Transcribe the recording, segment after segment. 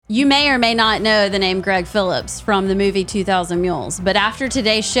You may or may not know the name Gregg Phillips from the movie 2000 Mules, but after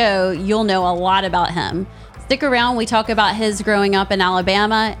today's show, you'll know a lot about him. Stick around. We talk about his growing up in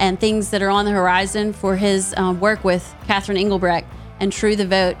Alabama and things that are on the horizon for his work with Catherine Engelbrecht and True the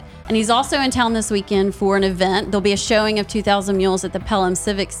Vote. And he's also in town this weekend for an event. There'll be a showing of 2000 Mules at the Pelham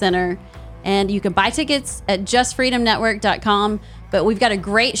Civic Center. And you can buy tickets at justfreedomnetwork.com. But we've got a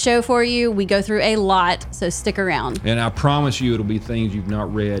great show for you. We go through a lot, so stick around. And I promise you it'll be things you've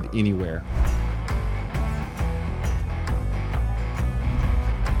not read anywhere.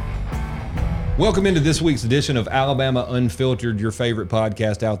 Welcome into this week's edition of Alabama Unfiltered, your favorite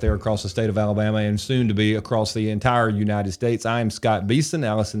podcast out there across the state of Alabama and soon to be across the entire United States. I am Scott Beeson.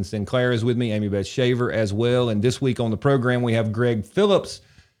 Allison Sinclair is with me, Amy Beth Shaver as well. And this week on the program, we have Gregg Phillips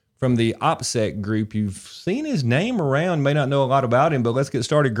from the OPSEC group. You've seen his name around, may not know a lot about him, but let's get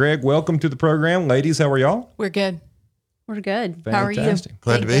started. Gregg, welcome to the program. Ladies, how are y'all? We're good. We're good. Fantastic. How are you?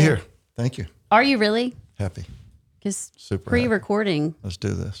 Glad to be here. Thank you. Are you really? Happy. Because Super pre-recording, Let's do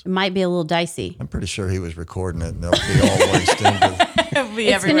this. it might be a little dicey. I'm pretty sure he was recording it and they'll be all laced into.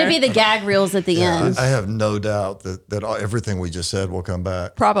 It's going to be the gag reels at the end. I have no doubt that everything we just said will come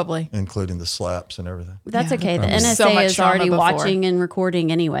back. Probably. Including the slaps and everything. That's okay. The There's NSA so much is trauma already before. watching and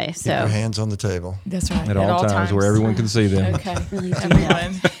recording anyway. Keep So your hands on the table. That's right. At all times where everyone can see them. Okay. Really do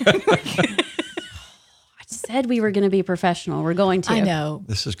Everyone. I said we were going to be professional. We're going to. I know.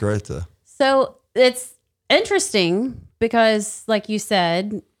 This is great though. So it's interesting because, like you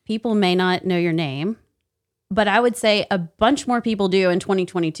said, people may not know your name, but I would say a bunch more people do in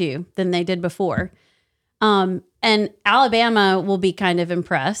 2022 than they did before. And Alabama will be kind of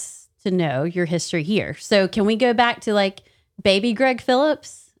impressed to know your history here. So can we go back to like baby Gregg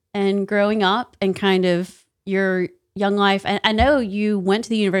Phillips and growing up and kind of your young life? And I know you went to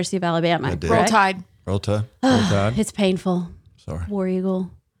the University of Alabama. I did. Roll correct? Tide. Roll Tide. It's painful. Sorry. War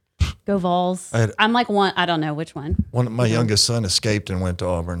Eagle. Go Vols. I had- I'm like one. I don't know which one. One of my youngest son escaped and went to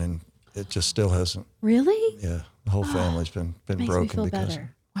Auburn and it just still hasn't. Really? Yeah. The whole family's been Makes me broken feel because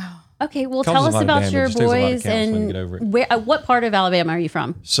better. Wow. Okay, well, Causes tell a us lot of about damage. your It takes a lot of boys counseling to and get over it. where. What part of Alabama are you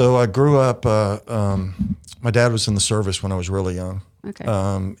from? So I grew up, my dad was in the service when I was really young. Okay.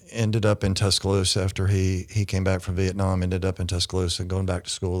 Ended up in Tuscaloosa after he came back from Vietnam, ended up in Tuscaloosa, going back to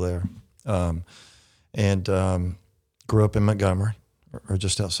school there. And grew up in Montgomery, or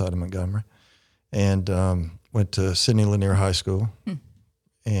just outside of Montgomery. And went to Sidney Lanier High School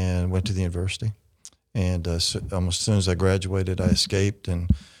and went to the university. And almost as soon as I graduated, I escaped and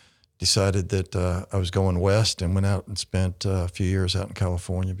decided that I was going west and went out and spent a few years out in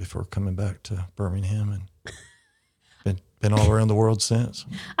California before coming back to Birmingham and been all around the world since.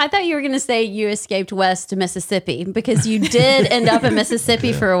 I thought you were going to say you escaped west to Mississippi because you did end up in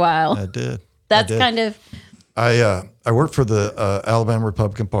Mississippi for a while. I did. That's kind of. I worked for the Alabama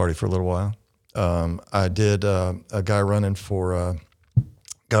Republican Party for a little while. I did a guy running for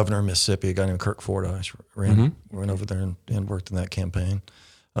governor of Mississippi, a guy named Kirk Fordyce, went over there and worked in that campaign.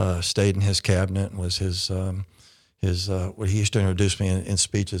 Stayed in his cabinet and was his what he used to introduce me in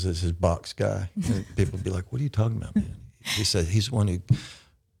speeches as his box guy. And people would be like, "What are you talking about, man?" He said he's the one who.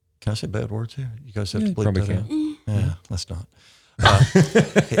 Can I say bad words here? You guys have to bleep Probably that out. can. Yeah, let's not.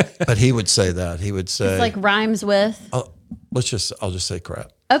 But he would say that. He would say, It's like rhymes with. I'll just say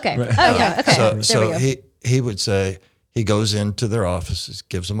crap. Okay. Oh yeah. Okay. So there we go. he would say he goes into their offices,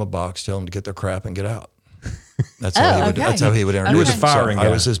 gives them a box, tell them to get their crap and get out. That's how he would. okay. That's how he would introduce. You were the himself. firing I guy.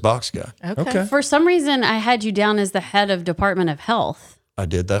 was his box guy. Okay. For some reason, I had you down as the head of Department of Health. I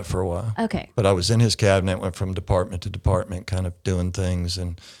did that for a while. Okay. But I was in his cabinet, went from department to department, kind of doing things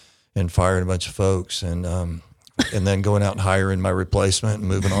and firing a bunch of folks and then going out and hiring my replacement and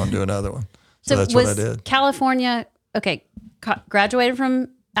moving on to another one. So that's what I did. California. Okay. Graduated from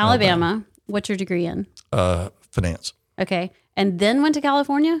Alabama. What's your degree in? Finance. Okay. And then went to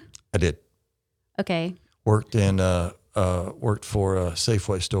California? I did. Okay. Worked for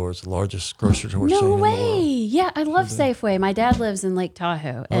Safeway stores, the largest grocery store chain No in the way. world. Yeah, I love Safeway. My dad lives in Lake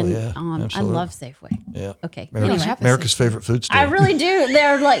Tahoe, and yeah, I absolutely. love Safeway. Yeah. Okay. America's, Anyway. America's favorite food store. I really do.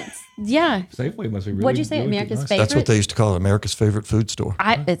 They're like, yeah. Safeway must be really. What'd you say? really America's nice. favorite? That's what they used to call it, America's favorite food store.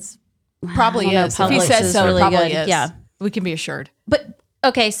 It's Probably I don't know, is. If he Publix says is so, really it probably good. is. Yeah. We can be assured. But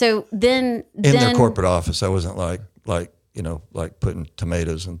okay, so then In their corporate office, I wasn't like putting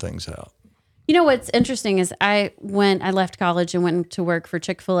tomatoes and things out. You know what's interesting is I left college and went to work for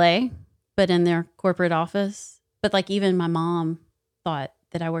Chick-fil-A, but in their corporate office. But like even my mom thought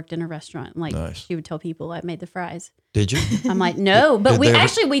that I worked in a restaurant. Like Nice. she would tell people I made the fries. Did you? I'm like, no, but Did we they ever-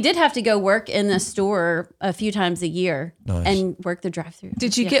 actually did have to go work in the store a few times a year Nice. and work the drive-through.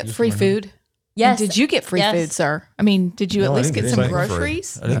 Did you get free food? Yes. And did you get free Yes. food, sir? I mean, did you No, at I least didn't get some anything for free.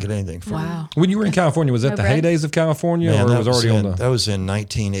 groceries? I didn't get anything for Wow. When you were in California, was that No the bread? heydays of California, or it was already on the? That was in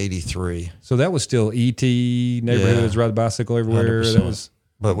 1983. So that was still ET neighborhoods, ride the bicycle everywhere. 100%. That was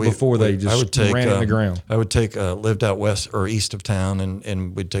But before they just ran it in the ground. I would take lived out west or east of town,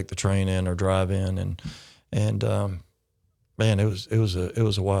 and we'd take the train in or drive in, and man, it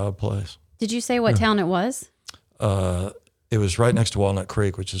was a wild place. Did you say what town it was? It was right next to Walnut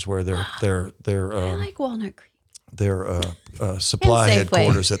Creek, which is where their I like Walnut Creek. their supply And Safeway.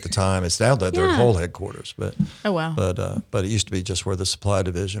 headquarters at the time. It's now that their Yeah. whole headquarters, but Oh, wow. but it used to be just where the supply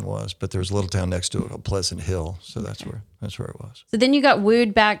division was. But there was a little town next to it called Pleasant Hill, so that's where it was. So then you got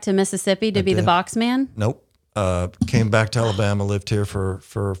wooed back to Mississippi to be the did. box man? Nope. Came back to Alabama, lived here for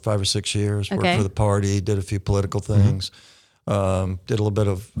 5 or 6 years, worked Okay. for the party, did a few political things, did a little bit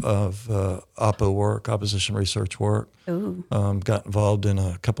of oppo work, opposition research work. Ooh. Got involved in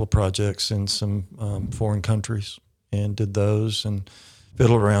a couple of projects in some foreign countries and did those, and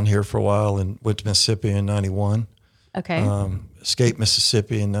fiddled around here for a while and went to Mississippi in 91. Okay. Escaped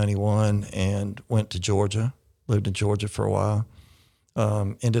Mississippi in 91 and went to Georgia, lived in Georgia for a while.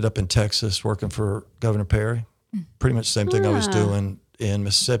 Ended up in Texas working for Governor Perry. Pretty much the same thing I was doing in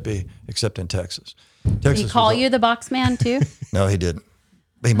Mississippi, except in Texas. Did Texas he call was- you the box man too? No, he didn't.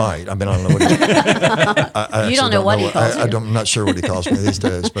 He might. I mean, I don't know what he I actually don't know what he calls you. I'm not sure what he calls me these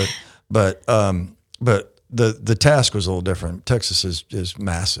days, but the task was a little different. Texas is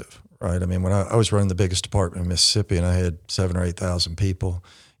massive, right? I mean, when I was running the biggest department in Mississippi and I had 7,000 or 8,000 people,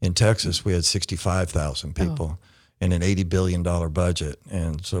 in Texas we had 65,000 people and an $80 billion budget.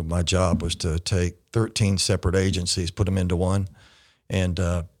 And so my job was to take 13 separate agencies, put them into one, and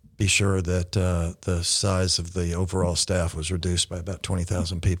be sure that the size of the overall staff was reduced by about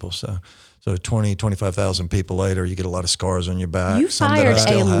 20,000 people. So 25,000 people later, you get a lot of scars on your back. You some that I fired a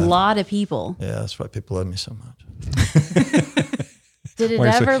still have. lot of people. Yeah, that's why people love me so much. Did it Why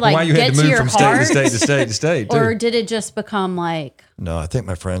ever like you get had to to move your from heart? state to state to state to state, too. Or did it just become like, No, I think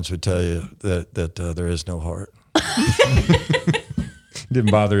my friends would tell you that there is no heart.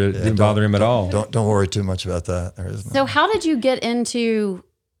 Didn't bother him at all. Don't worry too much about that. There is no. so how did you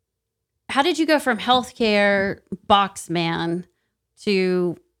go from healthcare box man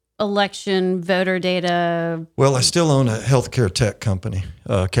to election voter data? Well, I still own a healthcare tech company.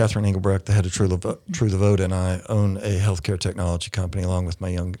 Catherine Engelbrecht, the head of True the Vote, and I own a healthcare technology company along with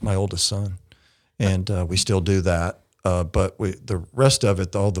my oldest son, and we still do that. But the rest of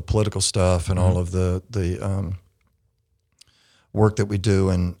it, all the political stuff and all of the work that we do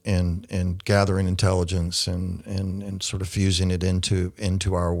in gathering intelligence and sort of fusing it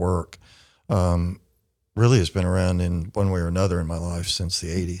into our work, really has been around in one way or another in my life since the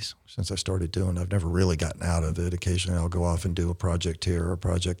 80s, since I started doing it. I've never really gotten out of it. Occasionally I'll go off and do a project here or a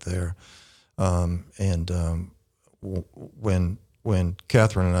project there. When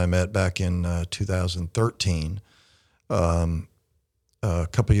Catherine and I met back in 2013, a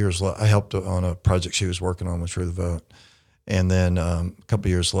couple of years later, I helped on a project she was working on with True the Vote. And then a couple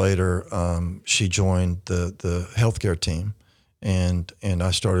of years later, she joined the healthcare team. And I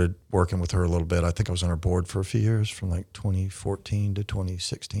started working with her a little bit. I think I was on her board for a few years, from like 2014 to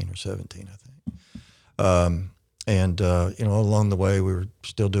 2016 or 17, I think. Along the way, we were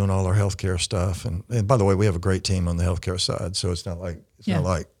still doing all our healthcare stuff. And by the way, we have a great team on the healthcare side, so it's not like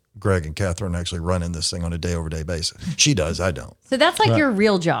Gregg and Catherine actually running this thing on a day-over-day basis. She does, I don't. So that's like your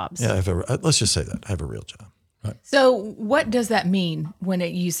real jobs. Yeah, let's just say that I have a real job. Right. So what does that mean when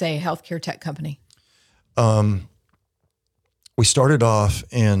you say healthcare tech company? We started off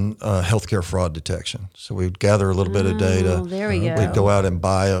in healthcare fraud detection. So we'd gather a little bit of data. There we go. We'd go out and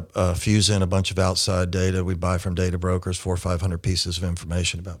buy fuse in a bunch of outside data. We'd buy from data brokers 400 or 500 pieces of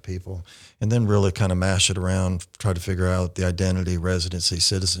information about people, and then really kind of mash it around, try to figure out the identity, residency,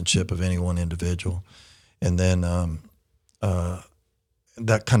 citizenship of any one individual. And then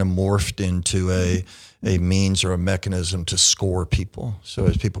that kind of morphed into a means or a mechanism to score people. So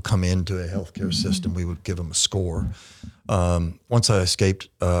as people come into a healthcare system, we would give them a score. Once I escaped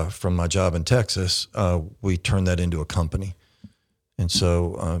from my job in Texas, we turned that into a company. And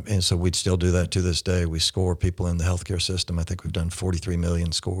so we'd still do that to this day. We score people in the healthcare system. I think we've done 43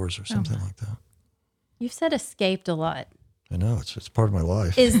 million scores or something like that. You've said escaped a lot. I know, it's part of my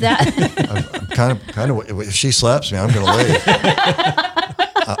life. Is that I'm kind of, if she slaps me, I'm going to leave.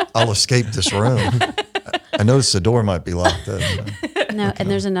 I'll escape this room. I noticed the door might be locked up. no? And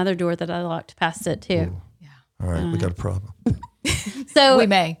there's another door that I locked past it too. Ooh. All right, we got a problem. So We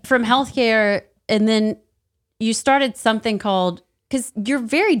may. from healthcare, and then you started something called, because you're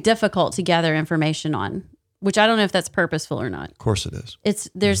very difficult to gather information on. which I don't know if that's purposeful or not. Of course it is. It's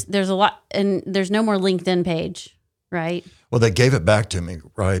there's a lot, and there's no more LinkedIn page, right? Well, they gave it back to me,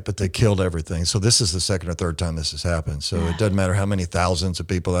 right? But they killed everything. So this is the second or third time this has happened. So it doesn't matter how many thousands of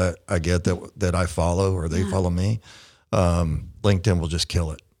people that I get that I follow or they follow me. LinkedIn will just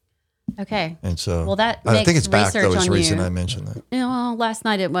kill it. Okay. And so, well, that I makes think it's back research though. It's on recent you. I mentioned that. Well, last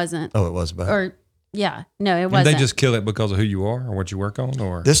night it wasn't. Oh, it was back. Or yeah, no, it Did wasn't. they just kill it because of who you are or what you work on,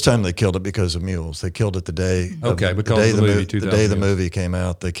 or This time they killed it because of Mules. They killed it the day. Okay, of because the day of the movie, the day the 2000. movie came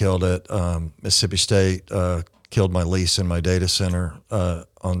out. They killed it. Mississippi State killed my lease in my data center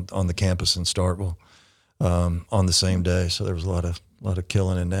on the campus in Starkville on the same day. So there was a lot of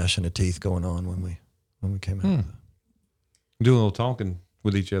killing and gnashing of teeth going on when we came out. do a little talking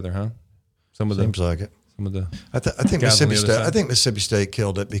with each other, huh? Seems like it. Some of the I think guys on Mississippi the other State. side. I think Mississippi State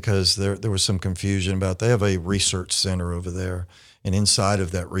killed it because there was some confusion about. They have a research center over there, and inside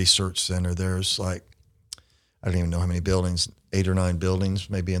of that research center, there's like I don't even know how many buildings, 8 or 9 buildings,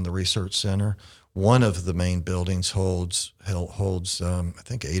 maybe in the research center. One of the main buildings holds I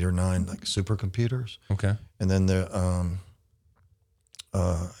think 8 or 9 like supercomputers, okay. and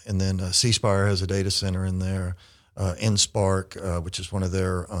then C Spire has a data center in there. NSpark, which is one of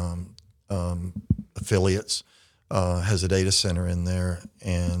their affiliates, has a data center in there,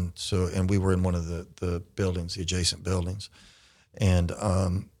 and we were in one of the buildings, the adjacent buildings, and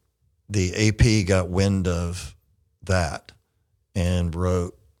the AP got wind of that and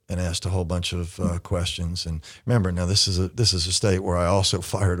wrote and asked a whole bunch of questions. And remember, now this is a state where I also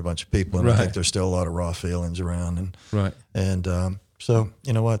fired a bunch of people, and I think there's still a lot of raw feelings around. And so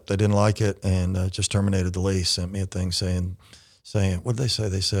you know what? They didn't like it and just terminated the lease. Sent me a thing saying, what did they say?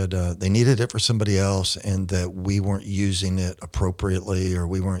 They said they needed it for somebody else, and that we weren't using it appropriately, or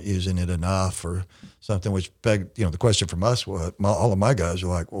we weren't using it enough, or something. Which begged, the question from us was, all of my guys were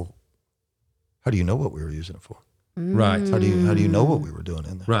like, "Well, how do you know what we were using it for? Right. How do you know what we were doing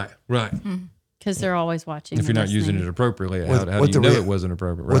in there? Right. Because they're always watching. If you're not using it appropriately, how do you know it wasn't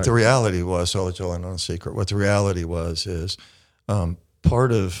appropriate? Right. What the reality was, so I'll let you in on a secret. What the reality is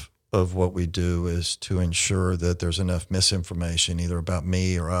part of what we do is to ensure that there's enough misinformation, either about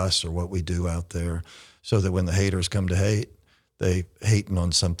me or us or what we do out there, so that when the haters come to hate, they hating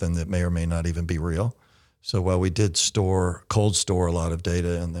on something that may or may not even be real. So while we did cold store a lot of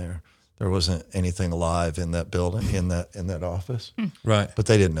data in there, there wasn't anything alive in that building, in that office. Right. But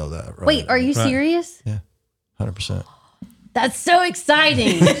they didn't know that. Right? Wait, are you serious? Yeah, 100%. That's so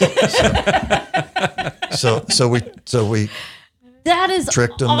exciting. So we That is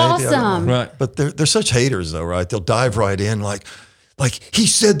tricked them. Maybe, I don't awesome. know. Right. But they're such haters, though, right? They'll dive right in, like he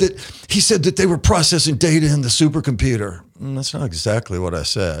said that they were processing data in the supercomputer. That's not exactly what I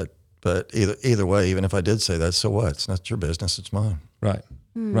said. But either way, even if I did say that, so what? It's not your business. It's mine. Right.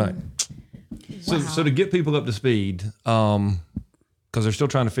 Right. So to get people up to speed, because they're still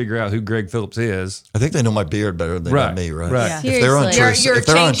trying to figure out who Gregg Phillips is. I think they know my beard better than they know me, right? Right. Yeah. If they're on Seriously. Truth, if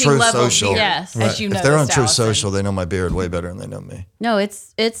they're on Truth Social, Yes. As you know, if they're on Truth Allison. Social, they know my beard way better than they know me. No,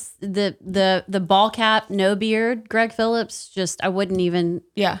 it's the ball cap, no beard, Gregg Phillips. Just I wouldn't even.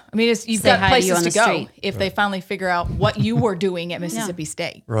 Yeah, I mean, you've Say got hi to you places on to the go street. if they finally figure out what you were doing at Mississippi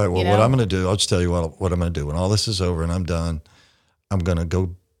State. Right. Well, you know? what I'm going to do, I'll just tell you what I'm going to do. When all this is over and I'm done, I'm going to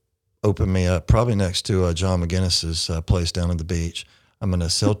go open me up, probably next to John McGinnis's place down at the beach. I'm going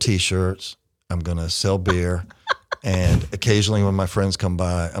to sell T-shirts. I'm going to sell beer. And occasionally when my friends come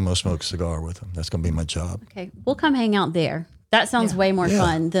by, I'm going to smoke a cigar with them. That's going to be my job. Okay, we'll come hang out there. That sounds way more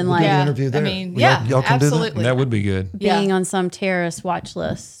fun than We'll like do the Yeah. interview there. I mean, Well, yeah, y'all can do that? absolutely. That would be good. being on some terrorist watch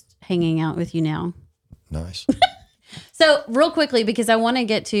list, hanging out with you now. Nice. So real quickly, because I want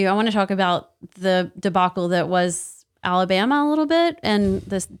to talk about the debacle that was Alabama a little bit and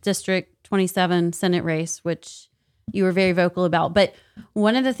this District 27 Senate race, which you were very vocal about. But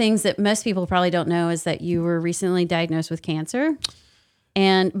one of the things that most people probably don't know is that you were recently diagnosed with cancer.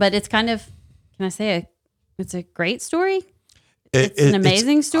 But it's kind of, can I say it's a great story? It's an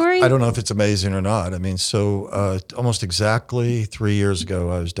amazing story. I don't know if it's amazing or not. I mean, so almost exactly 3 years ago,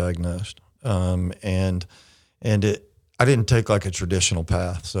 I was diagnosed. And I didn't take like a traditional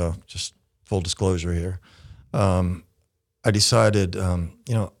path. So just full disclosure here. I decided,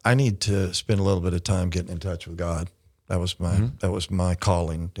 I need to spend a little bit of time getting in touch with God. That was my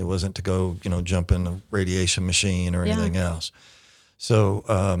calling. It wasn't to go, jump in a radiation machine or anything else. So,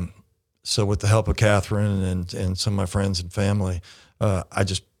 with the help of Catherine and some of my friends and family, I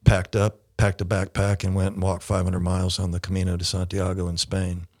just packed a backpack and went and walked 500 miles on the Camino de Santiago in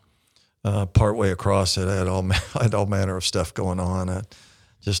Spain. Partway across it, I had all manner of stuff going on.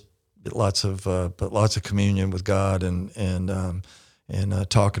 Just lots of communion with God and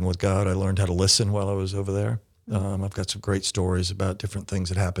talking with God. I learned how to listen while I was over there. I've got some great stories about different things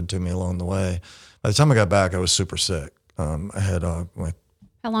that happened to me along the way. By the time I got back, I was super sick. I had How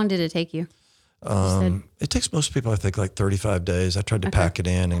long did it take you? It takes most people, I think, like 35 days. I tried to pack it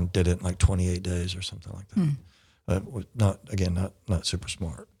in and did it in like 28 days or something like that. Not super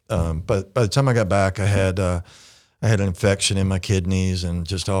smart. But by the time I got back, I had an infection in my kidneys and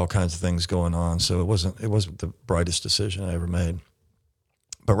just all kinds of things going on. So it wasn't the brightest decision I ever made.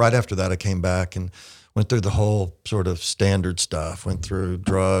 But right after that, I came back and went through the whole sort of standard stuff. Went through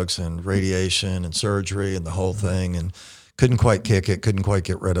drugs and radiation and surgery and the whole thing, and couldn't quite kick it. Couldn't quite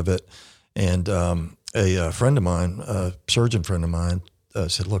get rid of it. And a friend of mine, a surgeon friend of mine,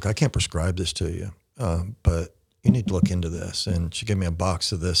 said, "Look, I can't prescribe this to you, but you need to look into this." And she gave me a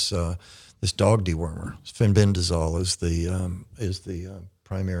box of this dog dewormer. Fenbendazole is the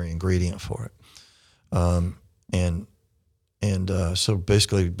primary ingredient for it. So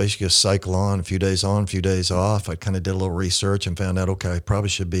basically a cycle on, a few days on, a few days off. I kind of did a little research and found out, okay, I probably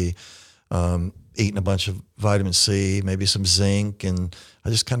should be eating a bunch of vitamin C, maybe some zinc, and I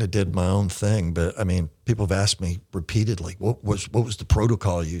just kind of did my own thing. But I mean, people have asked me repeatedly, what was the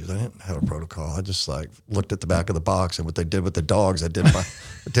protocol used? I didn't have a protocol. I just like looked at the back of the box, and what they did with the dogs, I did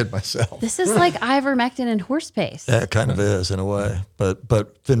myself. This is like ivermectin and horse paste. Yeah, it kind of is in a way. But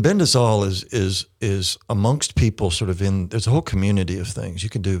fenbendazole is amongst people sort of there's a whole community of things. You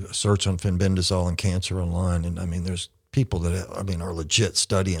can do a search on fenbendazole and cancer online, and I mean, there's people that are legit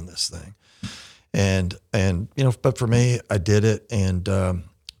studying this thing. And but for me, I did it, and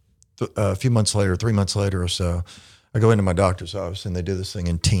a few months later, 3 months later or so, I go into my doctor's office, and they do this thing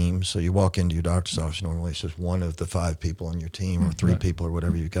in teams. So you walk into your doctor's office, normally it's just one of the 5 people on your team or 3 people or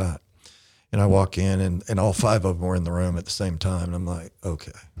whatever you got. And I walk in, and all 5 of them were in the room at the same time, and I'm like,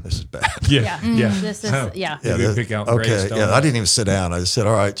 okay, this is bad. Yeah. This is You pick out okay, gray yeah. I didn't even sit down. I just said,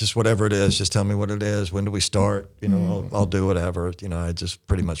 all right, just whatever it is, just tell me what it is. When do we start? I'll do whatever. I just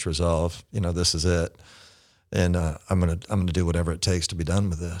pretty much resolve. this is it, and I'm gonna do whatever it takes to be done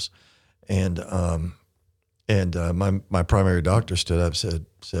with this. And my primary doctor stood up, said,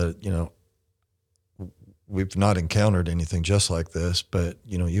 we've not encountered anything just like this, but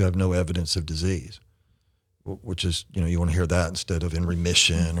you have no evidence of disease, which is, you want to hear that instead of in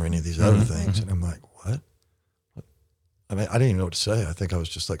remission or any of these other things. And I'm like, what? I mean, I didn't even know what to say. I think I was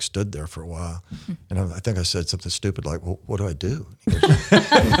just like stood there for a while, and I think I said something stupid like, "Well, what do I do?"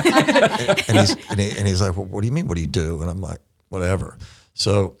 And he's like, "Well, what do you mean? What do you do?" And I'm like, "Whatever."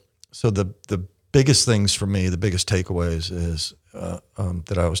 So the biggest things for me, the biggest takeaways is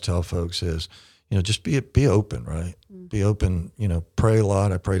that I always tell folks is, just be open, right? Be open, pray a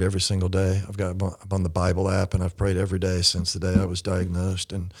lot. I prayed every single day. I'm on the Bible app, and I've prayed every day since the day I was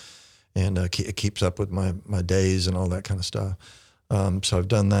diagnosed, and it keeps up with my days and all that kind of stuff. So I've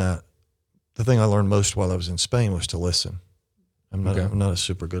done that. The thing I learned most while I was in Spain was to listen. I'm not a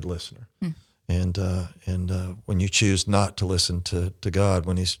super good listener. And when you choose not to listen to God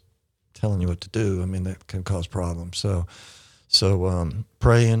when He's telling you what to do, I mean, that can cause problems. So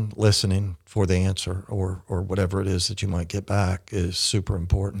praying, listening for the answer or whatever it is that you might get back is super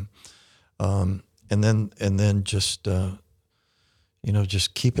important. And then just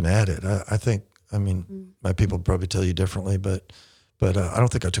just keeping at it. I think, my people probably tell you differently, but I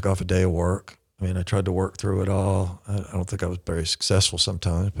don't think I took off a day of work. I mean, I tried to work through it all. I don't think I was very successful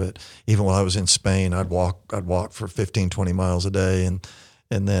sometimes, but even while I was in Spain, I'd walk for 15, 20 miles a day, and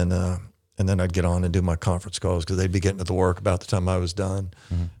then I'd get on and do my conference calls because they'd be getting to the work about the time I was done.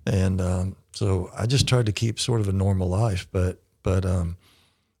 And so I just tried to keep sort of a normal life. But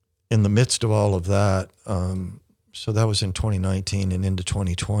in the midst of all of that, so that was in 2019 and into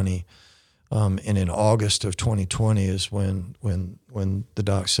 2020. And in August of 2020 is when the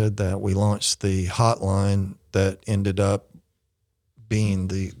doc said that, we launched the hotline that ended up being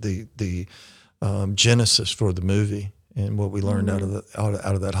the genesis for the movie. And what we learned out of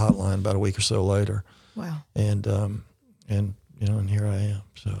that hotline about a week or so later. Wow. And here I am.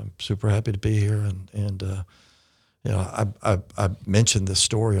 So I'm super happy to be here. And I mentioned this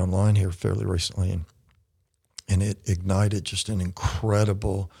story online here fairly recently, and it ignited just an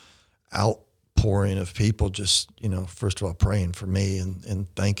incredible outpouring of people just, first of all, praying for me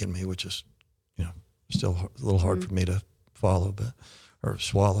and thanking me, which is, still a little hard for me to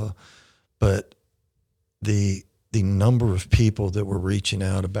swallow. But the number of people that were reaching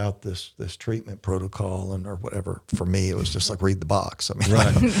out about this treatment protocol or whatever, for me, it was just like read the box. I mean,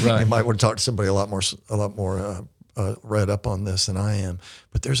 right. You might want to talk to somebody a lot more read up on this than I am.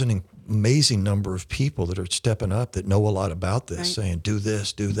 But there's an amazing number of people that are stepping up that know a lot about this, saying, do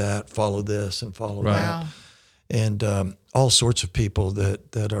this, do that, follow this, and follow that. Wow. And all sorts of people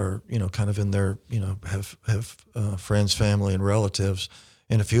that are, kind of in their, have friends, family, and relatives,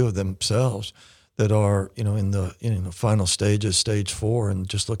 and a few of themselves that are, in the final stages, stage 4, and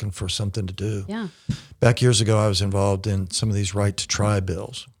just looking for something to do. Yeah. Back years ago, I was involved in some of these right to try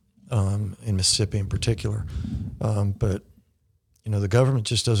bills, in Mississippi in particular. But, the government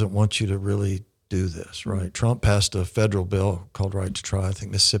just doesn't want you to really do this, right? Trump passed a federal bill called Right to Try. I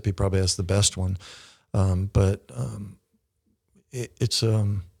think Mississippi probably has the best one. It's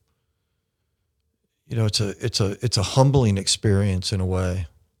a humbling experience in a way,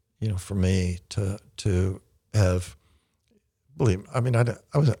 for me to have. Believe me, I mean, I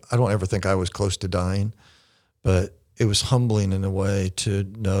don't ever think I was close to dying, but it was humbling in a way to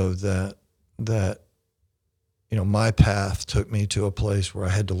know that my path took me to a place where I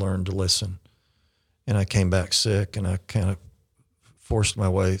had to learn to listen, and I came back sick, and I kind of forced my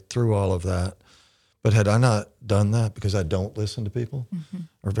way through all of that. But had I not done that, because I don't listen to people,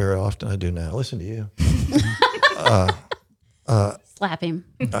 or very often I do now. I listen to you. Slap him.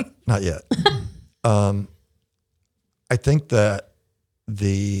 Not yet. I think that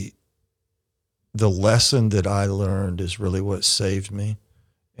the lesson that I learned is really what saved me,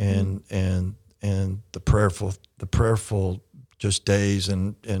 and the prayerful just days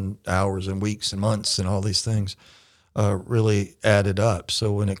and hours and weeks and months and all these things really added up.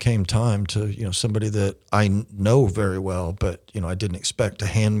 So when it came time to, somebody that I know very well, but, I didn't expect to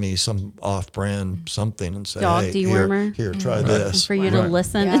hand me some off-brand something and say, Dog hey, dewormer. here, try this. For you to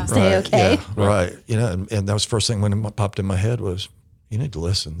listen and say, Right, okay. yeah, right. And that was the first thing when it popped in my head was, you need to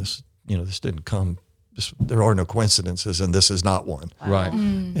listen. This didn't come, there are no coincidences, and this is not one. Right.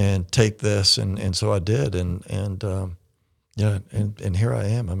 And take this. And so I did. And here I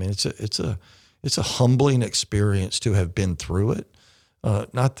am. I mean, it's a humbling experience to have been through it.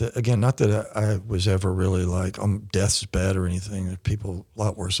 Not that I was ever really like, death's bad or anything. People a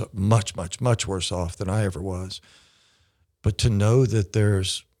lot worse, much, much, much worse off than I ever was. But to know that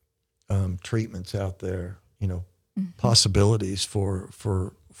there's treatments out there, possibilities for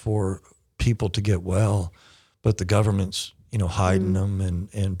people to get well, but the government's, hiding them,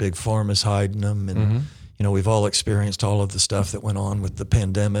 and Big Pharma's hiding them, and we've all experienced all of the stuff that went on with the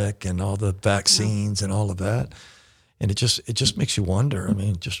pandemic and all the vaccines and all of that. And it just makes you wonder, I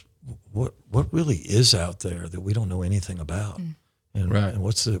mean, just what really is out there that we don't know anything about? And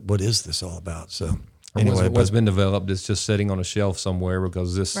what is this all about? So anyway, what's been developed is just sitting on a shelf somewhere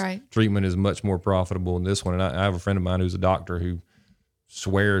because this treatment is much more profitable than this one. And I have a friend of mine who's a doctor who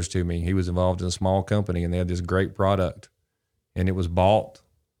swears to me he was involved in a small company and they had this great product and it was bought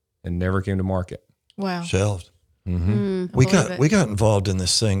and never came to market. Wow. Shelved. We got involved in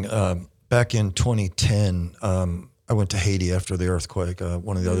this thing back in 2010. I went to Haiti after the earthquake.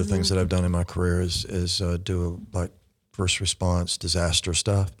 One of the other things that I've done in my career is do like first response disaster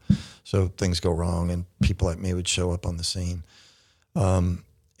stuff. So things go wrong and people like me would show up on the scene.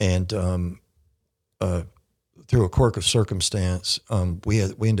 Through a quirk of circumstance, we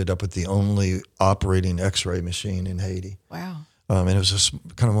ended up with the only operating X-ray machine in Haiti. Wow. And it was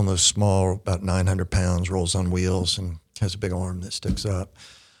kind of one of those small, about 900 pounds, rolls on wheels, and has a big arm that sticks up.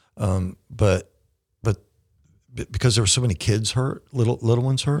 But because there were so many kids hurt, little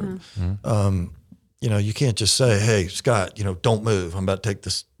ones hurt, you can't just say, "Hey, Scott, don't move. I'm about to take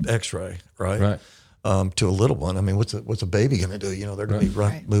this X-ray," right? To a little one, I mean, what's a baby going to do? They're going to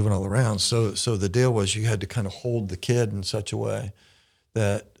be moving all around. So the deal was you had to kind of hold the kid in such a way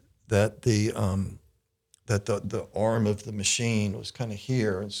that the arm of the machine was kind of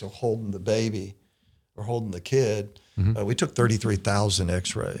here, and so holding the baby or holding the kid, we took 33,000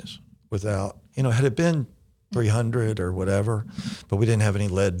 X-rays without, had it been 300 or whatever, but we didn't have any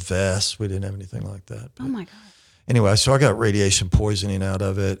lead vests, we didn't have anything like that. But Oh my God. anyway, so I got radiation poisoning out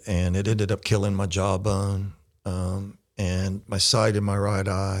of it, and it ended up killing my jawbone, and my sight in my right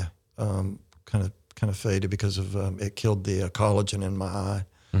eye kind of faded because of it killed the collagen in my eye.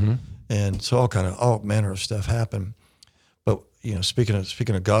 And so all manner of stuff happened. But speaking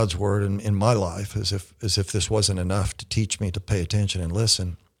of God's word in my life, as if this wasn't enough to teach me to pay attention and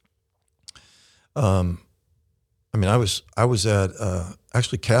listen. I was at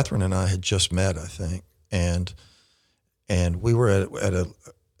actually Catherine and I had just met, I think, and we were at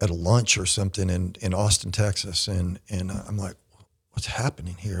a lunch or something in Austin, Texas, and I'm like, what's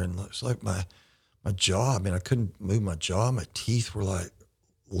happening here? And it's like my jaw. I mean, I couldn't move my jaw. My teeth were like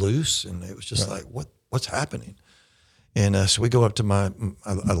loose, and it was just like, what's happening? And so we go up to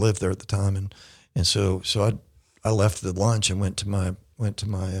I lived there at the time, and so I left the lunch and went to my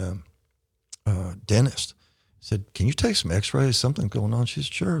dentist. I said, "Can you take some X-rays? Something's going on." She's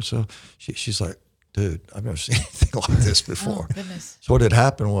sure. So she's like, dude, I've never seen anything like this before. Oh, goodness. So what had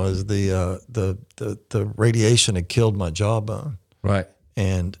happened was the radiation had killed my jawbone. Right.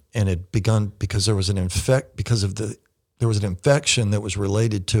 And it begun because there was an infection that was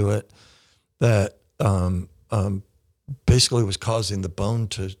related to it that basically was causing the bone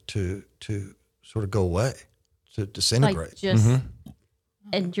to sort of go away, to disintegrate. Like just,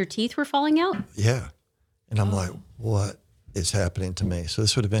 and your teeth were falling out? Yeah. And I'm like, what is happening to me? So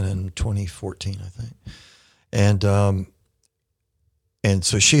this would have been in 2014, I think. And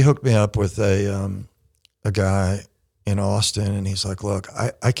so she hooked me up with a guy in Austin, and he's like, look,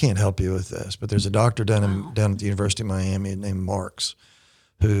 I can't help you with this, but there's a doctor down at the University of Miami named Marks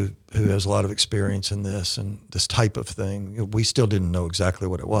who has a lot of experience in this and this type of thing. We still didn't know exactly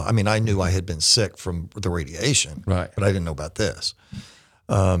what it was. I mean, I knew I had been sick from the radiation, Right. but I didn't know about this.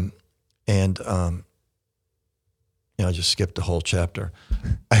 I just skipped a whole chapter.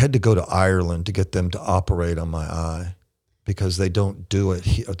 I had to go to Ireland to get them to operate on my eye because they don't do it.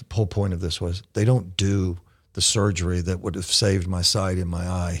 The whole point of this was they don't do the surgery that would have saved my sight in my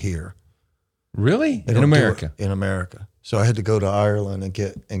eye here. Really? They In don't do America? it in America. So I had to go to Ireland and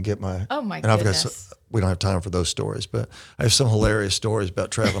get my. Oh my and I've got goodness. we don't have time for those stories, but I have some hilarious stories about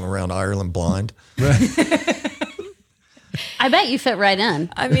traveling around Ireland blind. I bet you fit right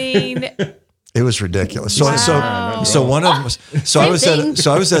in. I mean, It was ridiculous. So Wow. so one of them was I was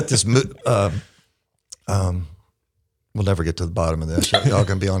at this. We'll never get to the bottom of this. Y'all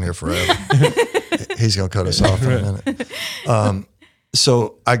gonna be on here forever. He's gonna cut us off in a minute.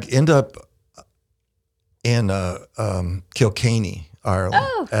 So I end up in Kilkenny,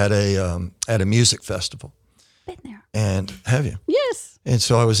 Ireland, at a music festival. Been there. And have you? Yes. And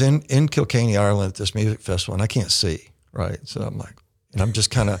so I was in Kilkenny, Ireland at this music festival, and I can't see, right? So I'm like, and I'm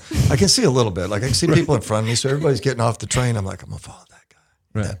just kind of, I can see a little bit. Like I can see people in front of me. So everybody's getting off the train. I'm like, I'm going to follow that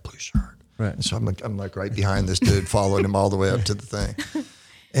guy, in that blue shirt. Right. And so I'm like right behind this dude, following him all the way up to the thing.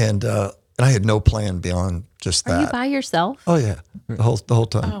 And I had no plan beyond just that. Are you by yourself? Oh yeah. The whole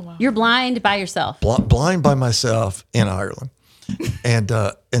time. oh wow. You're blind by yourself. Blind by myself in Ireland. And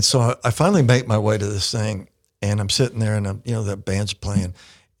so I finally make my way to this thing, and I'm sitting there, and that band's playing,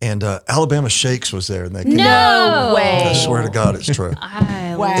 and Alabama Shakes was there, and they came out. No way. I swear to God, it's true.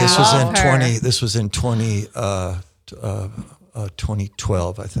 I Wow. This was in love her.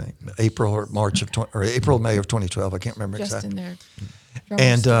 2012, I think, April or May of 2012. I can't remember Just exactly. in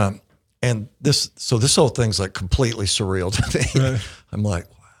there. And this whole thing's like completely surreal to me. I'm like,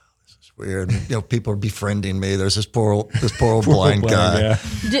 wow, this is weird. And, people are befriending me. There's this poor old blind guy. Yeah.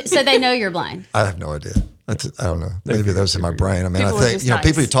 So they know you're blind. I have no idea. I don't know. Maybe that was in my brain. I mean, People I are think, just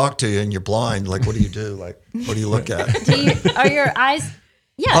people who nice. talk to you and you're blind, like, what do you do? Like, what do you look at? Are your eyes?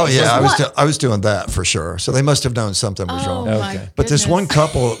 Yeah. Oh it's yeah, just I was doing that for sure. So they must have known something was Oh wrong. my Okay. But this one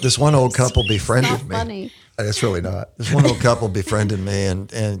old couple befriended not me. funny. It's really not. This one old couple befriended me,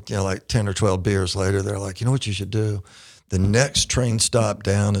 and like 10 or 12 beers later, they're like, you know what you should do? The next train stop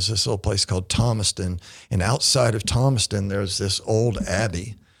down is this little place called Thomaston, and outside of Thomaston, there's this old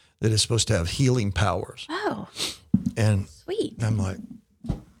abbey that is supposed to have healing powers. Oh, And sweet. I'm like,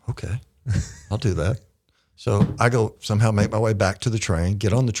 okay, I'll do that. So I go somehow make my way back to the train,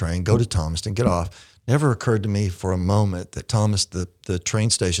 get on the train, go to Thomaston, get off. Never occurred to me for a moment that the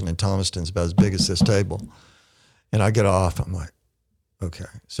train station in Thomaston is about as big as this table. And I get off. I'm like, okay.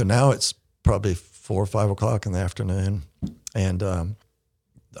 So now it's probably 4 or 5 o'clock in the afternoon, and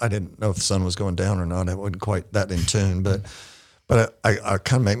I didn't know if the sun was going down or not. I wasn't quite that in tune, but I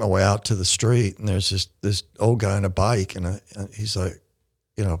kind of make my way out to the street, and there's this old guy on a bike, and he's like,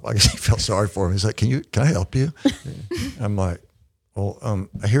 I guess he felt sorry for him. He's like, can I help you? I'm like, well,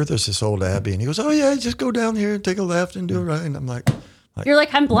 I hear there's this old abbey, and he goes, oh yeah, just go down here and take a left and do it right. And I'm like, You're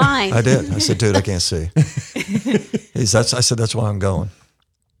like, I'm blind. I did. I said, dude, I can't see. I said, that's why I'm going.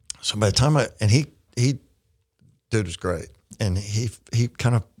 So by the time he dude was great. And he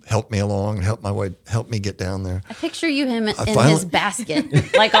kind of helped me along and helped me get down there. I picture him in finally- his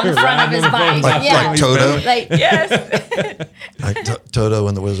basket, like on the front of his bike. Like Toto. Like, Yes. Like Toto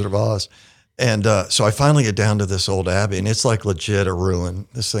and the Wizard of Oz. And so I finally get down to this old abbey, and it's like legit a ruin.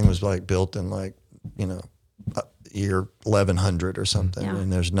 This thing was like built in year 1100 or something, Yeah.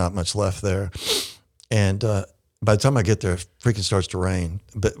 and there's not much left there. And by the time I get there, it freaking starts to rain.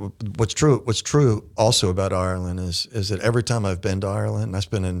 But what's true also about Ireland is that every time I've been to Ireland, I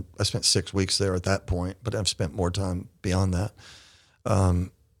spent 6 weeks there at that point, but I've spent more time beyond that.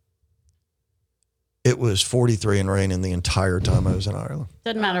 It was 43 and raining the entire time I was in Ireland.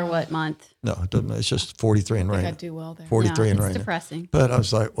 doesn't matter what month. No, it doesn't. It's just 43 and I think raining. I'd do well there. 43 and it's raining. depressing. But I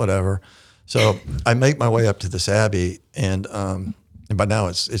was like, whatever. So I make my way up to this abbey, and by now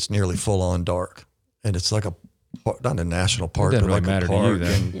it's nearly full on dark. and it's like not a national park, doesn't but really like matter a to you park,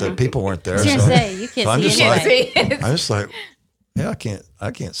 then. and the people weren't there. I was gonna say you so I'm can't just see like, anyway. I'm just like, yeah,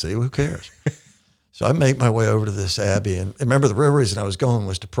 I can't see. Who cares? So I make my way over to this abbey, and remember the real reason I was going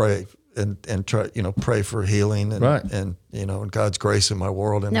was to pray and try, pray for healing and Right. and and God's grace in my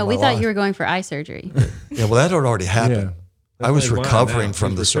world and No, in we my thought life. you were going for eye surgery. Yeah, well, that had already happened. Yeah. I was That's why recovering now.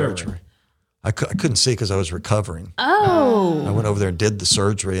 from the He's recovering. surgery. I couldn't see because I was recovering. Oh, I went over there and did the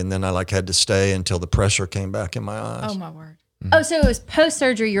surgery, and then I had to stay until the pressure came back in my eyes. Oh, my word. oh, so it was post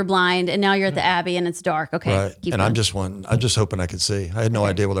surgery. You're blind, and now you're at the Abbey, and it's dark. Okay, Right. keep And going. I'm just hoping I could see. I had no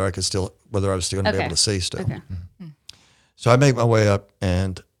idea whether I was still going to be Okay. able to see still. Okay. So I make my way up,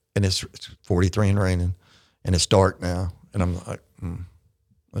 and it's 43 and raining, and it's dark now, and I'm like,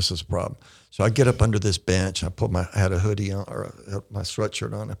 this is a problem. So I get up under this bench. I had a hoodie on, or my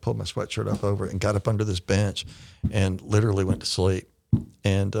sweatshirt on. I pulled my sweatshirt up over it and got up under this bench, and literally went to sleep.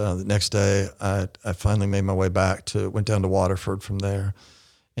 And the next day, I finally made my way went down to Waterford from there,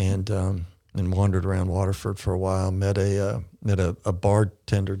 and wandered around Waterford for a while. Met a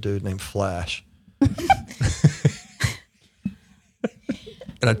bartender dude named Flash.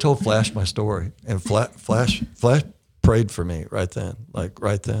 And I told Flash my story, and Flash prayed for me right then.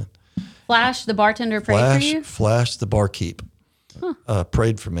 Flash, the bartender, prayed for you. Flash, the barkeep,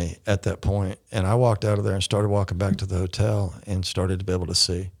 prayed for me at that point, and I walked out of there and started walking back to the hotel and started to be able to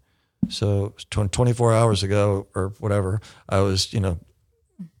see. So 24 hours ago or whatever, I was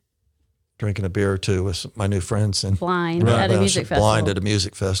drinking a beer or two with my new friends and Blind at a music festival. Blind at a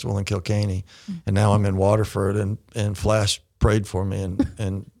music festival in Kilkenny, and now I'm in Waterford, and Flash prayed for me,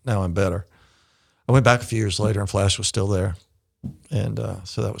 and now I'm better. I went back a few years later, and Flash was still there, and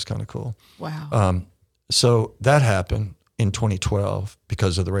so that was kind of cool. Wow. So that happened in 2012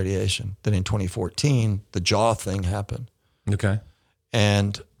 because of the radiation. Then in 2014, the jaw thing happened, Okay.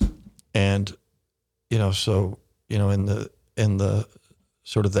 and so in the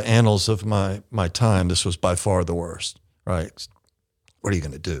sort of the annals of my time, this was by far the worst. Right? What are you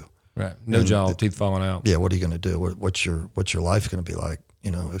going to do? Right. No And jaw, teeth falling out. Yeah, what are you going to do? What's your life going to be like?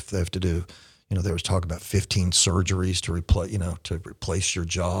 If they have to do, there was talk about 15 surgeries to replace your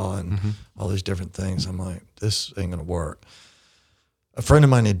jaw and all these different things. I'm like, this ain't going to work. A friend of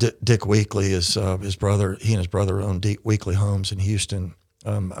mine named Dick Weekly is his brother. He and his brother own Weekly Homes in Houston.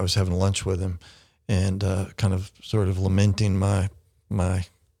 I was having lunch with him and kind of sort of lamenting my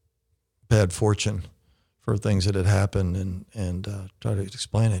bad fortune for things that had happened, and try to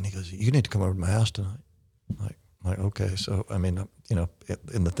explain it. And he goes, "You need to come over to my house tonight." I'm like, okay. So I mean,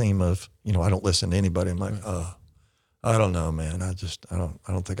 in the theme of I don't listen to anybody. I'm like, I don't know, man. I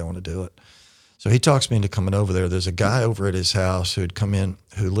don't think I want to do it. So he talks me into coming over there. There's a guy over at his house who had come in,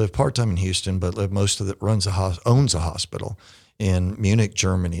 who lived part-time in Houston, but owns a hospital in Munich,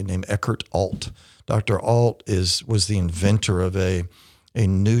 Germany, named Eckhart Alt. Dr. Alt was the inventor of a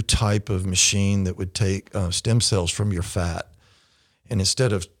new type of machine that would take stem cells from your fat, and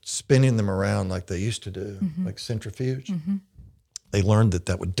instead of spinning them around like they used to do, like centrifuge, they learned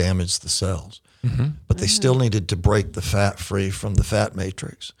that would damage the cells. But they still needed to break the fat free from the fat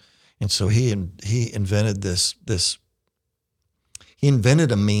matrix. And so he invented this. He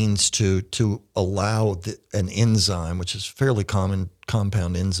invented a means to allow an enzyme, which is a fairly common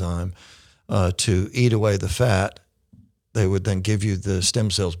compound enzyme, to eat away the fat. They would then give you the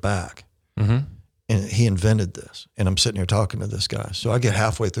stem cells back. And he invented this. And I'm sitting here talking to this guy. So I get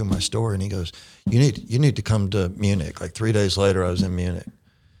halfway through my story, and he goes, "You need to come to Munich." Like 3 days later, I was in Munich,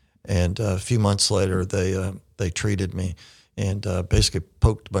 and a few months later, they treated me and basically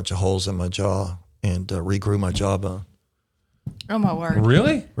poked a bunch of holes in my jaw and regrew my jawbone. Oh, my word.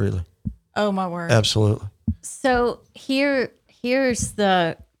 Really? Really, Oh, my word. absolutely. So here's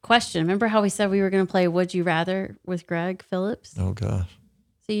the question. Remember how we said we were going to play Would You Rather with Gregg Phillips? Oh gosh.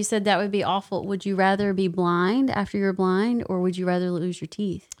 So you said that would be awful. Would you rather be blind after you're blind, or would you rather lose your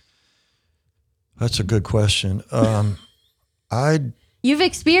teeth? That's a good question. You've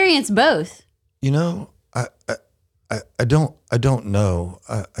experienced both. I don't know.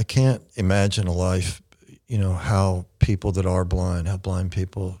 I can't imagine a life, how people that are blind, how blind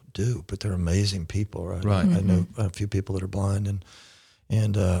people do, but they're amazing people, right? Right. I know a few people that are blind, and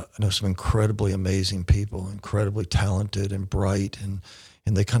I know some incredibly amazing people, incredibly talented and bright, and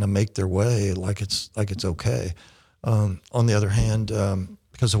they kind of make their way like it's okay. On the other hand,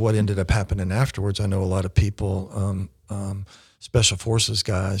 because of what ended up happening afterwards, I know a lot of people, special forces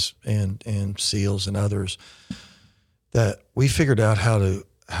guys and SEALs and others, that we figured out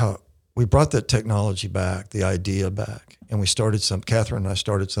how we brought that technology back, the idea back, and we started Catherine and I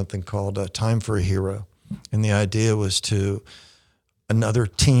started something called Time for a Hero. And the idea was to another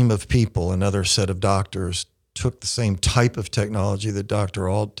team of people, another set of doctors, took the same type of technology that Dr.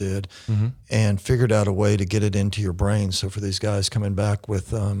 Alt did and figured out a way to get it into your brain. So for these guys coming back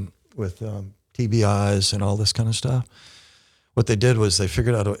with TBIs and all this kind of stuff, what they did was they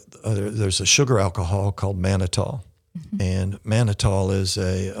figured out there's a sugar alcohol called mannitol. And mannitol is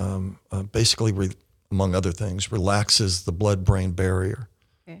basically, among other things, relaxes the blood-brain barrier.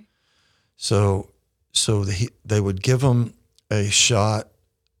 Okay. So they would give them a shot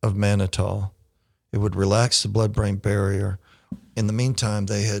of mannitol. It would relax the blood-brain barrier. In the meantime,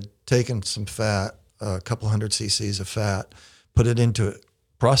 they had taken some fat, a couple hundred cc's of fat, put it into it,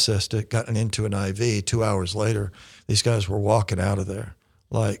 processed it, gotten into an IV. 2 hours later, these guys were walking out of there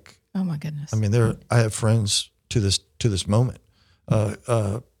like, oh my goodness. I mean, I have friends to this moment.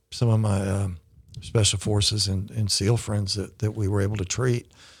 Some of my special forces and SEAL friends that we were able to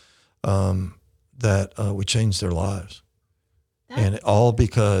treat, that we changed their lives. And all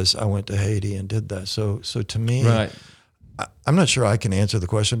because I went to Haiti and did that. So to me, Right. I'm not sure I can answer the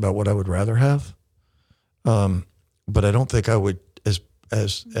question about what I would rather have. But I don't think I would,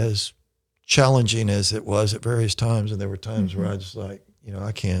 as challenging as it was at various times. And there were times where I just like,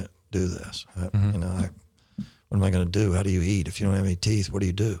 I can't do this. What am I going to do? How do you eat? If you don't have any teeth, what do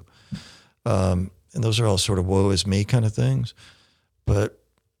you do? And those are all sort of woe is me kind of things. But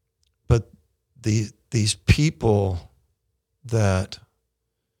these people that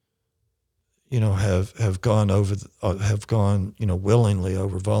have gone willingly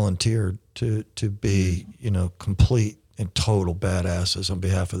volunteered to be complete and total badasses on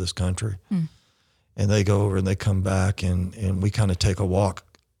behalf of this country, and they go over and they come back and we kind of take a walk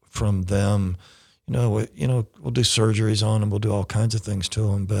from them. We'll do surgeries on them, we'll do all kinds of things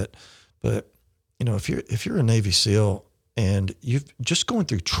to them, but if you're a Navy SEAL and you've just going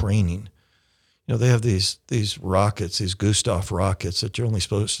through training. They have these rockets, these Gustav rockets that you're only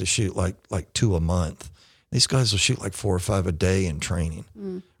supposed to shoot like 2 a month. These guys will shoot like 4 or 5 a day in training,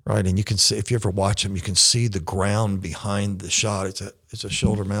 right? And you can see, if you ever watch them, you can see the ground behind the shot. It's a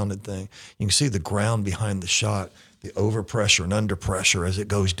shoulder-mounted thing. You can see the ground behind the shot, the overpressure and underpressure as it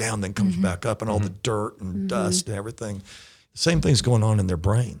goes down, then comes back up, and all the dirt and dust and everything. The same thing's going on in their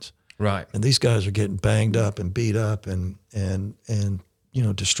brains, right? And these guys are getting banged up and beat up and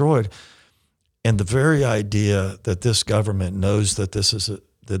destroyed. And the very idea that this government knows that this is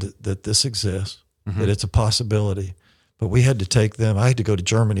that this exists, that it's a possibility, but we had to take them. I had to go to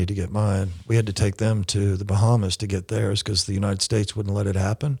Germany to get mine. We had to take them to the Bahamas to get theirs because the United States wouldn't let it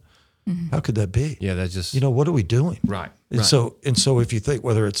happen. How could that be? Yeah, that's just what are we doing? Right. And so if you think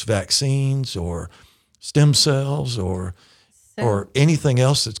whether it's vaccines or stem cells or anything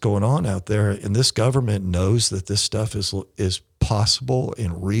else that's going on out there, and this government knows that this stuff is possible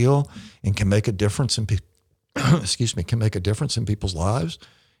and real and can make a difference in can make a difference in people's lives,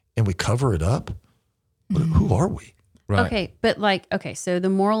 and we cover it up. Who are we? Right. Okay, but so the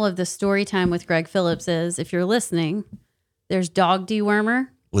moral of the story time with Gregg Phillips is, if you're listening, there's dog dewormer.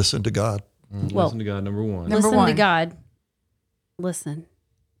 Listen to God. Listen to God, number one. Listen to God. Listen.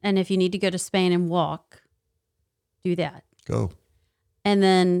 And if you need to go to Spain and walk, do that. Go. And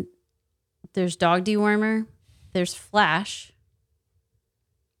then there's dog dewormer, there's Flash,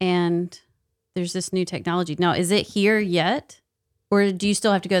 and there's this new technology. Now, is it here yet, or do you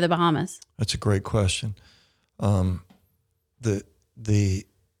still have to go to the Bahamas? That's a great question. A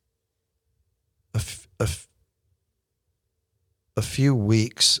few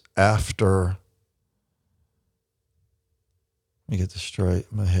weeks after, let me get this straight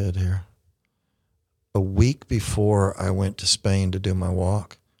in my head here. A week before I went to Spain to do my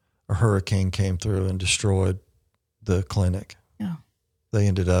walk, a hurricane came through and destroyed the clinic. Yeah. They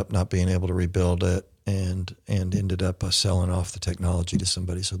ended up not being able to rebuild it and ended up selling off the technology to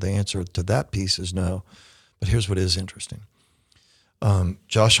somebody. So the answer to that piece is no. But here's what is interesting.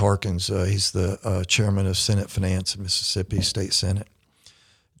 Josh Harkins, he's the chairman of Senate Finance in Mississippi State Senate.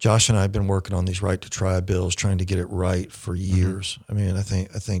 Josh and I have been working on these right to try bills, trying to get it right for years. I mean, I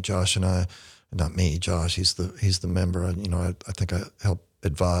think Josh and I, not me, Josh, he's the member. I think I help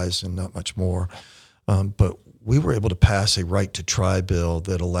advise and not much more. But we were able to pass a right to try bill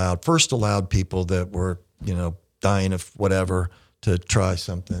that allowed people that were, dying of whatever to try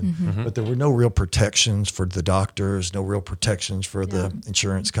something. But there were no real protections for the doctors, no real protections for the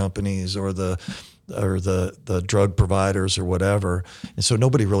insurance companies or the drug providers or whatever. And so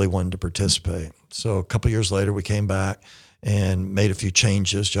nobody really wanted to participate. So a couple of years later, we came back and made a few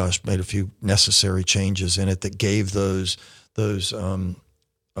changes. Josh made a few necessary changes in it that gave those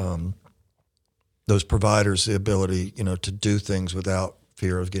providers the ability, to do things without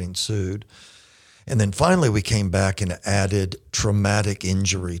fear of getting sued. And then finally we came back and added traumatic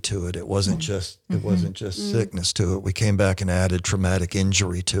injury to it. It wasn't just sickness to it. We came back and added traumatic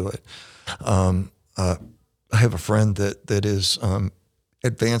injury to it. I have a friend that is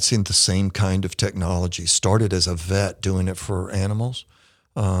advancing the same kind of technology. Started as a vet doing it for animals,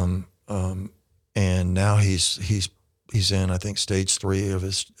 and now he's in, I think, stage 3 of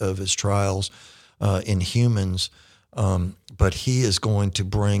his trials in humans. But he is going to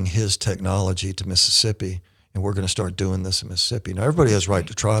bring his technology to Mississippi, and we're going to start doing this in Mississippi. Now, everybody has right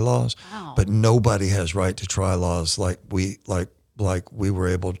to try laws, but nobody has right to try laws like we were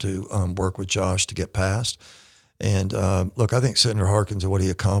able to work with Josh to get passed. And look, I think Senator Harkins and what he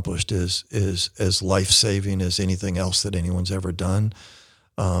accomplished is as life-saving as anything else that anyone's ever done.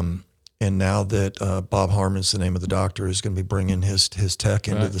 And now that Bob Harmon's the name of the doctor, is going to be bringing his tech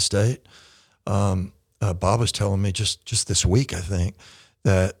into the state. Bob was telling me just this week, I think,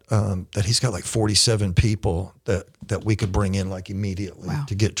 that he's got like 47 people that we could bring in like immediately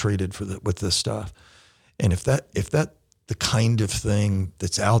to get treated with this stuff. And if that the kind of thing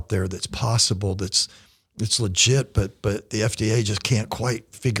that's out there that's possible, it's legit, but the FDA just can't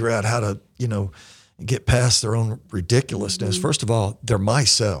quite figure out how to get past their own ridiculousness. Mm-hmm. First of all, they're my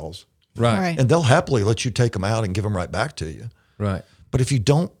cells, right? And they'll happily let you take them out and give them right back to you, right? But if you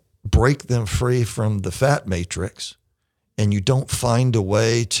don't break them free from the fat matrix, and you don't find a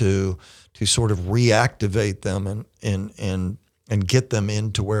way to sort of reactivate them and get them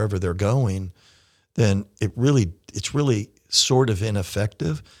into wherever they're going, then it's really sort of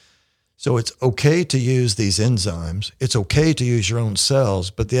ineffective. So it's okay to use these enzymes. It's okay to use your own cells,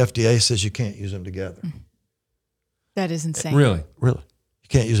 but the FDA says you can't use them together. That is insane. Really? Really. You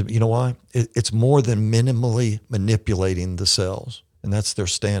can't use them. You know why? It's more than minimally manipulating the cells. And that's their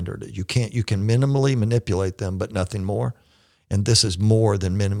standard. You can minimally manipulate them, but nothing more. And this is more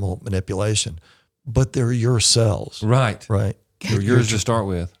than minimal manipulation. But they're your cells. Right. Right. They're yours to start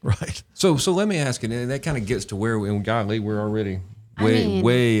with. Right. So let me ask you, and that kind of gets to where golly, we're already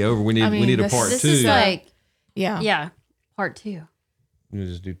way over. We need a part 2. This is like, yeah, part 2. You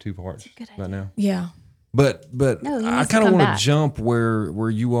just do 2 parts right now. Yeah. But No, I kind of want to jump where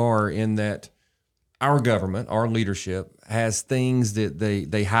you are in that our government, our leadership has things that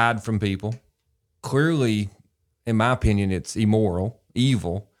they hide from people. Clearly, in my opinion, it's immoral,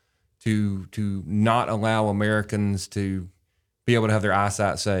 evil to not allow Americans to be able to have their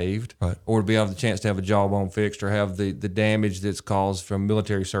eyesight saved, right, or to be able the chance to have a jawbone fixed, or have the damage that's caused from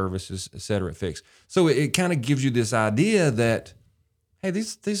military services, et cetera, fixed. So it kind of gives you this idea that, hey,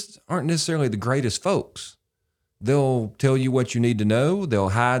 these aren't necessarily the greatest folks. They'll tell you what you need to know. They'll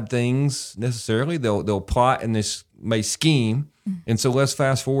hide things necessarily. They'll plot and this may scheme. And so let's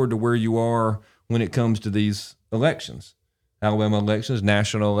fast forward to where you are when it comes to these elections, Alabama elections,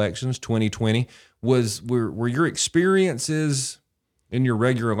 national elections, 2020. Were your experiences in your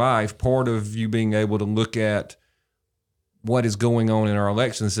regular life part of you being able to look at what is going on in our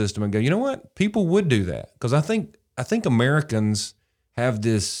election system and go, you know what, people would do that? Because I think Americans have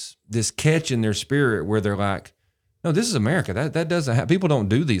this catch in their spirit where they're like, no, this is America. That doesn't happen. People don't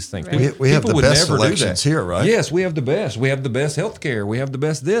do these things. Right. We have the best elections here, right? Yes, we have the best. We have the best healthcare. We have the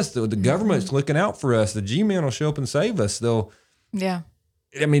best this. The government's looking out for us. The G-men will show up and save us. They'll. Yeah.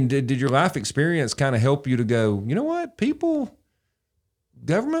 I mean, did your life experience kind of help you to go, you know what,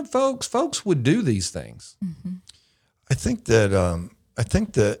 government folks would do these things? Mm-hmm. I think that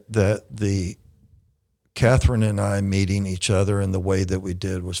the Catherine and I meeting each other in the way that we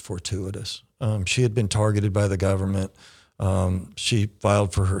did was fortuitous. She had been targeted by the government. She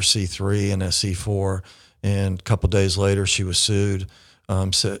filed for her C3 and a C4, and a couple of days later she was sued.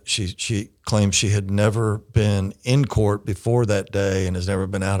 So she claimed she had never been in court before that day and has never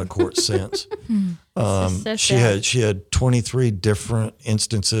been out of court since. So she had 23 different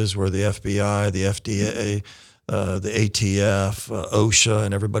instances where the FBI, the FDA, the ATF, OSHA,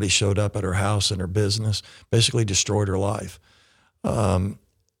 and everybody showed up at her house and her business, basically destroyed her life.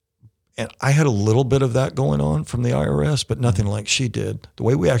 And I had a little bit of that going on from the IRS, but nothing like she did. The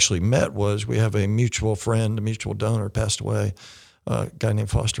way we actually met was we have a mutual friend, a mutual donor, passed away, a guy named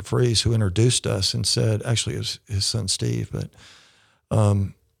Foster Freeze, who introduced us and said, actually it was his son Steve, but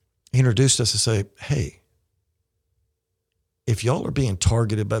he introduced us to say, hey, if y'all are being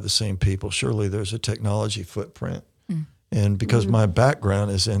targeted by the same people, surely there's a technology footprint. And because my background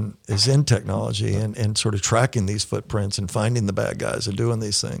is in technology and sort of tracking these footprints and finding the bad guys and doing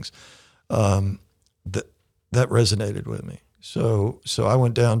these things, that resonated with me. So I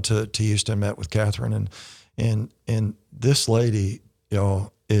went down to Houston, met with Catherine, and this lady,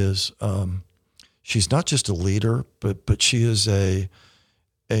 y'all, is she's not just a leader, but she is a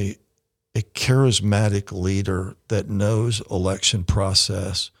a charismatic leader that knows election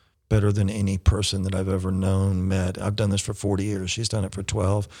process better than any person that I've ever known, met. I've done this for 40 years. She's done it for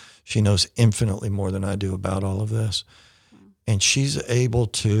 12. She knows infinitely more than I do about all of this. And she's able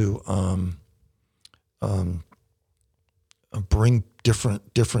to bring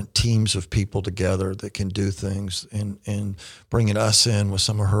different teams of people together that can do things, and bringing us in with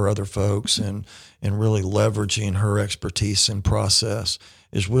some of her other folks, and really leveraging her expertise and process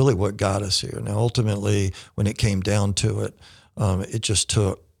is really what got us here. Now, ultimately, when it came down to it, it just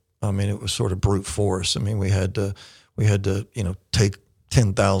took, it was sort of brute force. We had to, take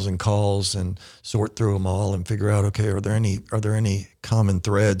 10,000 calls and sort through them all and figure out, okay, are there any common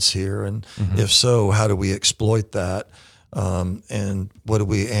threads here? And if so, how do we exploit that? And what do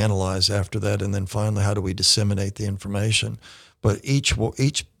we analyze after that? And then finally, how do we disseminate the information? But each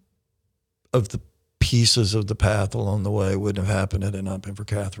of the pieces of the path along the way wouldn't have happened had it not been for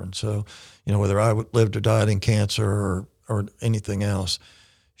Catherine. So, whether I lived or died in cancer or anything else,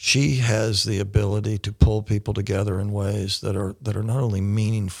 she has the ability to pull people together in ways that are not only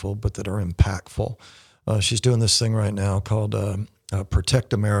meaningful, but that are impactful. She's doing this thing right now called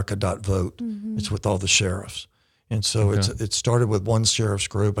protectamerica.vote. Mm-hmm. It's with all the sheriffs. And so it started with one sheriff's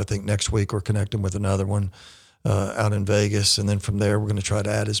group. I think next week we're connecting with another one out in Vegas. And then from there, we're going to try to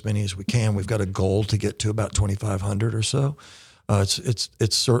add as many as we can. We've got a goal to get to about 2,500 or so.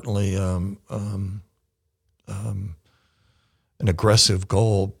 It's certainly an aggressive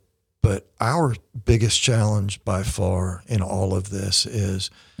goal. But our biggest challenge by far in all of this is,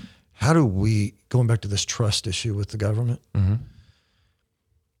 how do we, going back to this trust issue with the government,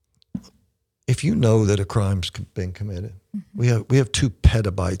 if you know that a crime's been committed, we have 2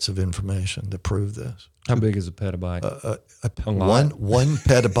 petabytes of information that prove this. How big is a petabyte? One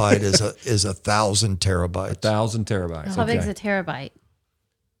petabyte is 1,000 terabytes. 1,000 terabytes. How big is a terabyte?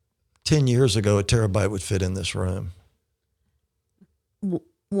 10 years ago, a terabyte would fit in this room.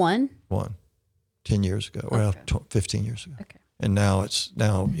 One? 10 years ago, or 15 years ago. Okay. And now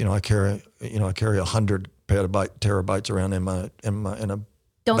I carry 100 terabytes around in a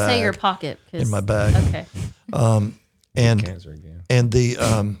Don't bag, say your pocket. in my bag. Okay. And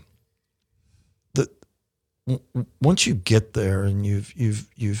once you get there and you've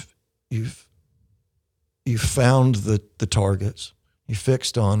found the targets, you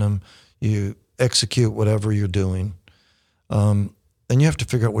fixed on them, you execute whatever you're doing, then you have to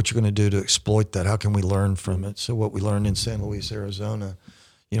figure out what you're going to do to exploit that. How can we learn from it? So what we learned in San Luis, Arizona,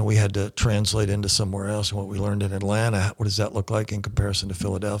 we had to translate into somewhere else. And what we learned in Atlanta, what does that look like in comparison to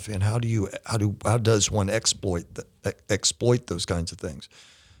Philadelphia? And how does one exploit those kinds of things?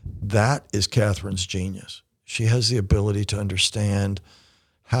 That is Catherine's genius. She has the ability to understand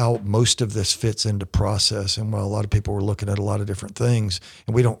how most of this fits into process. And while a lot of people were looking at a lot of different things,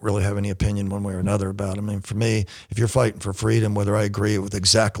 and we don't really have any opinion one way or another about it. For me, if you're fighting for freedom, whether I agree with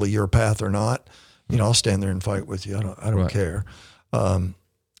exactly your path or not, I'll stand there and fight with you. I don't care.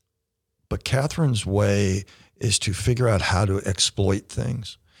 But Catherine's way is to figure out how to exploit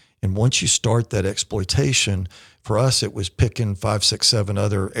things. And once you start that exploitation, for us, it was picking 5, 6, 7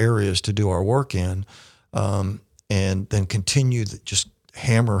 other areas to do our work in, and then continue just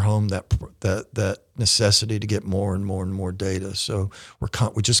hammer home that necessity to get more and more and more data. So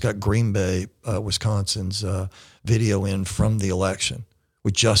we just got Green Bay, Wisconsin's video in from the election.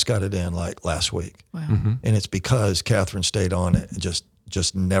 We just got it in like last week. Wow. Mm-hmm. And it's because Catherine stayed on it and just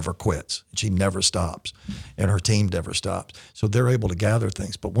never quits. She never stops, and her team never stops. So they're able to gather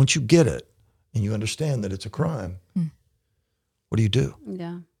things. But once you get it and you understand that it's a crime, what do you do?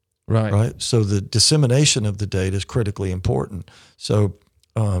 Yeah. Right. So the dissemination of the data is critically important. So,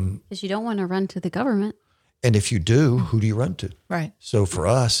 Because you don't want to run to the government. and if you do, who do you run to? Right. So for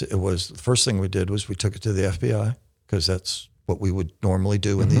us, it was the first thing we did was we took it to the FBI, because that's what we would normally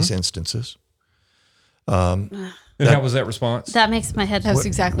do in these instances. And how was that response? That makes my head. That's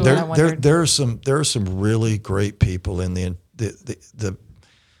exactly what I wondered. There are some really great people in the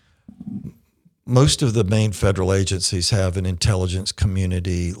most of the main federal agencies have an intelligence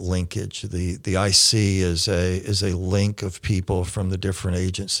community linkage. The IC is a link of people from the different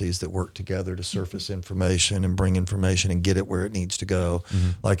agencies that work together to surface information and bring information and get it where it needs to go. Mm-hmm.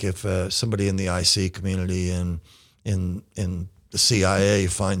 Like if somebody in the IC community in the CIA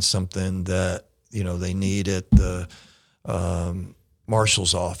finds something that they need at the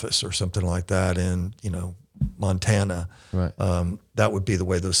marshal's office or something like that in Montana, right. That would be the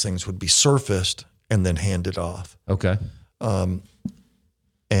way those things would be surfaced and then handed off. Okay. And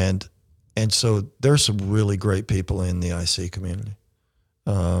so there's some really great people in the IC community.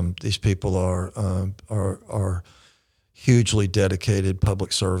 These people are hugely dedicated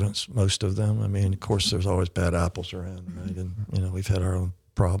public servants, most of them. I mean, of course, there's always bad apples around, right? And we've had our own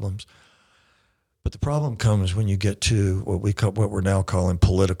problems. But the problem comes when you get to what we're now calling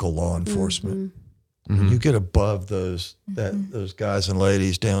political law enforcement. When you get above those guys and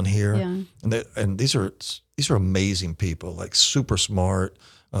ladies down here, and these are amazing people, like super smart,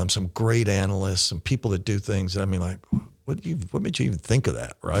 some great analysts, some people that do things that, I mean, like, what made you even think of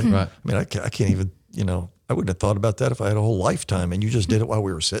that, right? Right. I mean, I can't even, I wouldn't have thought about that if I had a whole lifetime, and you just did it while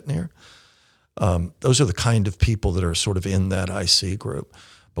we were sitting here. Those are the kind of people that are sort of in that IC group.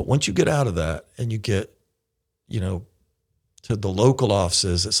 But once you get out of that and you get, to the local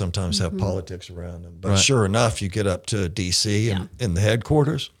offices that sometimes have politics around them, but sure enough, you get up to DC and in the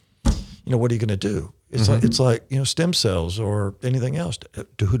headquarters, what are you going to do? It's like stem cells or anything else.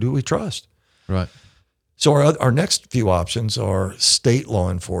 Who do we trust? Right. So our next few options are state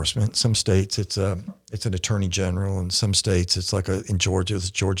law enforcement. Some states it's an attorney general, and some states it's like in Georgia, it's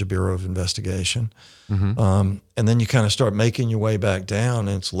Georgia Bureau of Investigation. And then you kind of start making your way back down,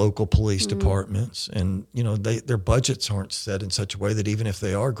 and it's local police departments, and their budgets aren't set in such a way that even if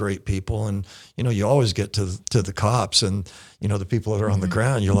they are great people, and you always get to the cops and the people that are on the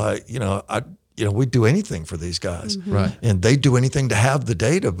ground, you're like we'd do anything for these guys, right? And they do anything to have the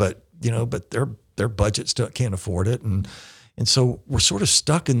data, but their budgets can't afford it. And so we're sort of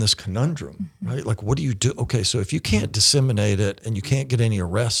stuck in this conundrum, right? Like, what do you do? Okay, so if you can't disseminate it and you can't get any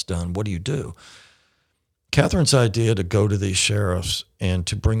arrests done, what do you do? Catherine's idea to go to these sheriffs and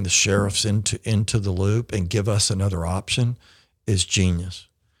to bring the sheriffs into the loop and give us another option is genius.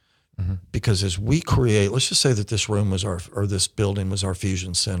 Because as we create, let's just say that this room was this building was our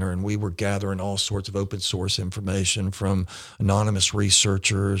fusion center, and we were gathering all sorts of open source information from anonymous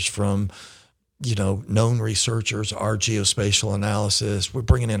researchers, from known researchers, our geospatial analysis. We're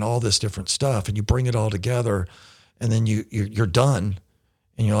bringing in all this different stuff, and you bring it all together, and then you're done,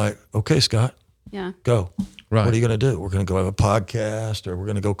 and you're like, okay, Scott, go. Right. What are you going to do? We're going to go have a podcast, or we're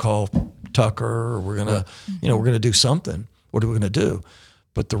going to go call Tucker, or we're going to, we're going to do something. What are we going to do?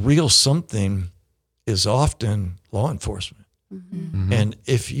 But the real something is often law enforcement. And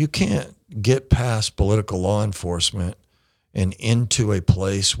if you can't get past political law enforcement and into a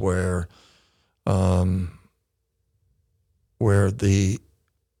place where the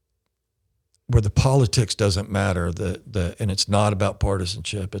politics doesn't matter, and it's not about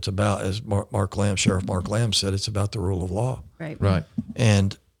partisanship. It's about, as Sheriff Mark Lamb said, it's about the rule of law. Right.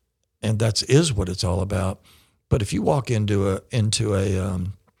 And that is what it's all about. But if you walk into a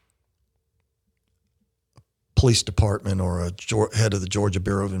police department or a head of the Georgia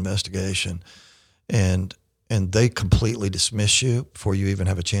Bureau of Investigation, and they completely dismiss you before you even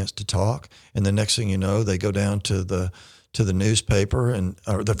have a chance to talk, and the next thing you know, they go down to the newspaper,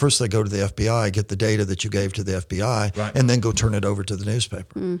 first they go to the FBI, get the data that you gave to the FBI, right, and then go turn it over to the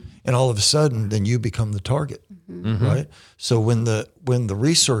newspaper. And all of a sudden, then you become the target, right? So when the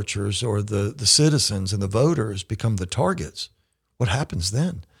researchers or the citizens and the voters become the targets, what happens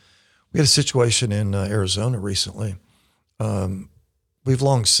then? We had a situation in Arizona recently. We've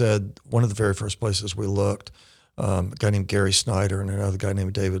long said one of the very first places we looked, a guy named Gary Snyder and another guy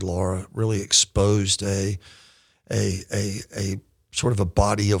named David Lara really exposed a sort of a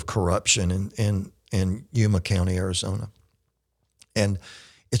body of corruption in Yuma County, Arizona. And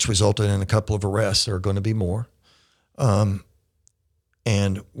it's resulted in a couple of arrests. There are going to be more.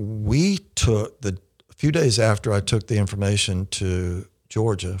 And we took a few days after I took the information to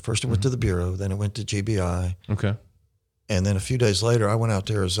Georgia, first it went to the Bureau, then it went to GBI. Okay. And then a few days later, I went out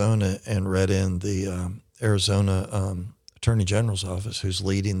to Arizona and read in the Arizona Attorney General's office, who's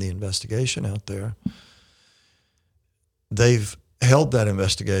leading the investigation out there. They've held that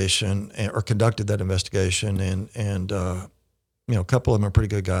investigation or conducted that investigation, and a couple of them are pretty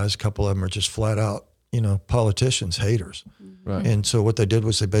good guys. A couple of them are just flat out, politicians, haters. Right. And so what they did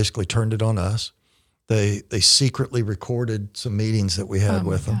was they basically turned it on us. They secretly recorded some meetings that we had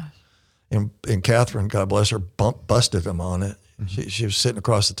with them. And Catherine, God bless her, busted them on it. She was sitting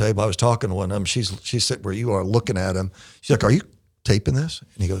across the table. I was talking to one of them. She's sitting where you are, looking at him. She's like, "Are you taping this?"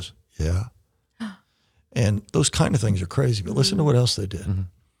 And he goes, "Yeah." And those kind of things are crazy. But listen to what else they did.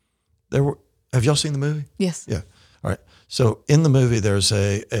 Have y'all seen the movie? Yes. Yeah. All right. So in the movie, there's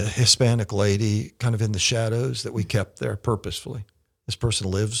a Hispanic lady kind of in the shadows that we kept there purposefully. This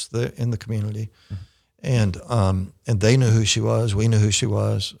person lives there in the community. And they knew who she was. We knew who she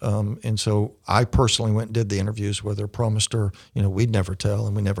was. And so I personally went and did the interviews with her, promised her, we'd never tell,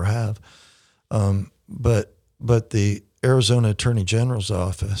 and we never have. But the Arizona Attorney General's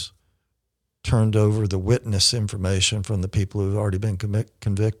office turned over the witness information from the people who've already been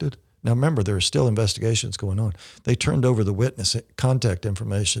convicted Now, remember, there are still investigations going on. They turned over the witness contact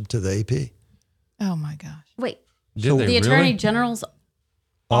information to the AP. Oh my gosh. Wait, Did they the Attorney really? General's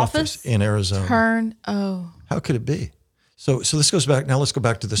office? In Arizona. How could it be? So this goes back. Now let's go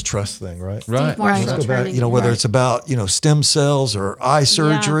back to this trust thing, right? Right. Right. Let's go back. Whether it's about stem cells or eye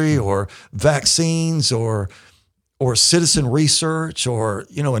surgery or vaccines or citizen research or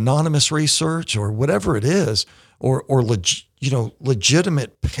anonymous research or whatever it is, or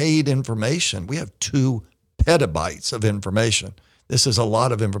legitimate paid information. We have 2 petabytes of information. This is a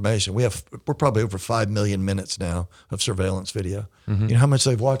lot of information. We're probably over 5 million minutes now of surveillance video. You know how much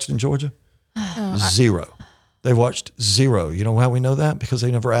they've watched in Georgia? 0. They've watched 0. You know how we know that? Because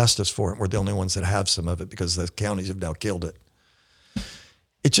they never asked us for it. We're the only ones that have some of it because the counties have now killed it.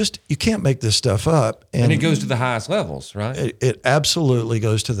 You can't make this stuff up. And it goes to the highest levels, right? It absolutely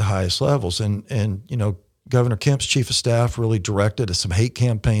goes to the highest levels. And Governor Kemp's chief of staff really directed some hate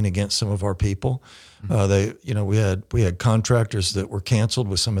campaign against some of our people. We had contractors that were canceled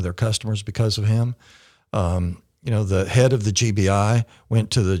with some of their customers because of him. The head of the GBI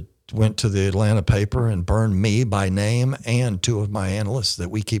went to the Atlanta paper and burned me by name and 2 of my analysts that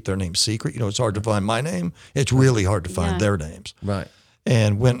we keep their names secret. It's hard to find my name. It's really hard to find their names. Right.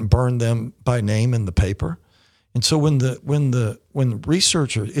 And went and burned them by name in the paper. And so when the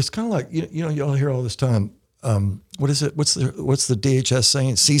researcher, it's kind of like y'all hear all this time. What is it? What's the DHS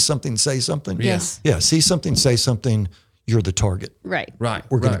saying? See something, say something. Yes. Yeah. See something, say something. You're the target. Right. Right.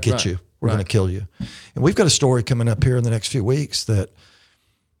 We're going to get you. We're going to kill you. And we've got a story coming up here in the next few weeks that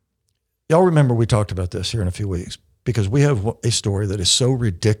y'all remember. We talked about this here in a few weeks because we have a story that is so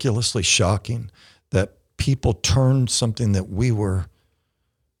ridiculously shocking that people turned something that we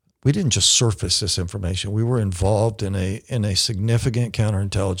didn't just surface this information. We were involved in a significant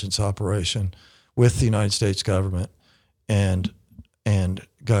counterintelligence operation with the United States government and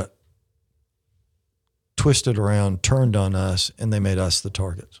got twisted around, turned on us, and they made us the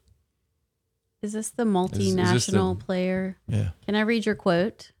targets. Is this the multinational player? Yeah. Can I read your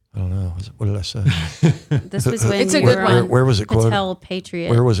quote? I don't know. What did I say? This was when It's a you good were one. on Where was it quoted? Patel Patriot.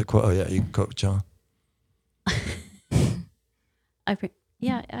 Where was it quoted? Oh, yeah, you can quote John. Okay.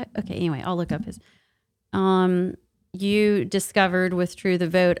 Anyway, I'll look up his. You discovered with True the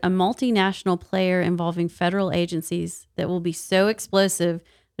Vote a multinational player involving federal agencies that will be so explosive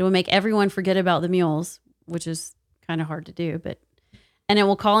that it will make everyone forget about the mules, which is kind of hard to do, and it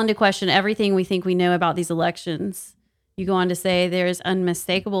will call into question everything we think we know about these elections. You go on to say there is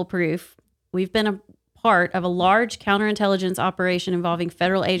unmistakable proof. We've been a part of a large counterintelligence operation involving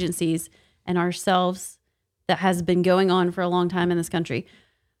federal agencies and ourselves that has been going on for a long time in this country.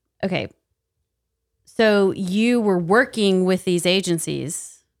 Okay. So you were working with these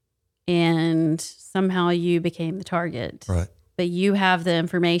agencies and somehow you became the target. Right. But you have the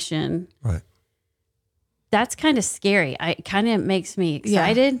information. Right. That's kind of scary. It kind of makes me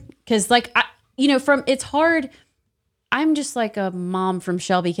excited because it's hard. I'm just like a mom from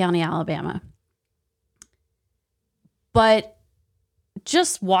Shelby County, Alabama. But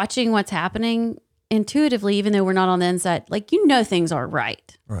just watching what's happening intuitively, even though we're not on the inside, things aren't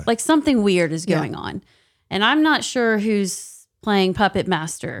right. Right. Like something weird is going on. And I'm not sure who's playing puppet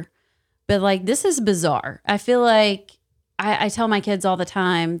master, but this is bizarre. I feel like I tell my kids all the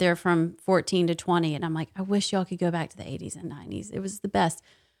time, they're from 14 to 20. And I'm like, I wish y'all could go back to the 80s and 90s. It was the best.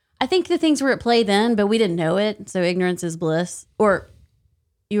 I think the things were at play then, but we didn't know it. So ignorance is bliss. Or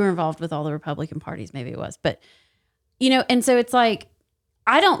you were involved with all the Republican parties. Maybe it was. But, and so it's like,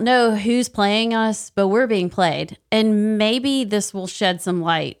 I don't know who's playing us, but we're being played. And maybe this will shed some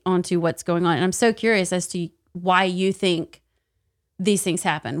light onto what's going on. And I'm so curious as to why you think these things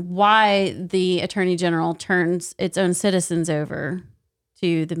happen, why the Attorney General turns its own citizens over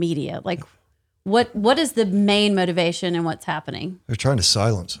to the media. What is the main motivation and what's happening? They're trying to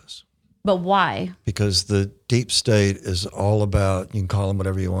silence us. But why? Because the deep state is all about, you can call them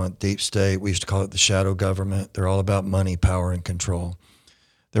whatever you want, deep state. We used to call it the shadow government. They're all about money, power, and control.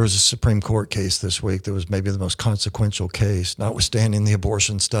 There was a Supreme Court case this week that was maybe the most consequential case, notwithstanding the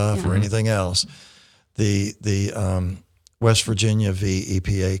abortion stuff or anything else. The West Virginia v.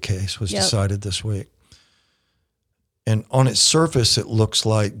 EPA case was decided this week. And on its surface, it looks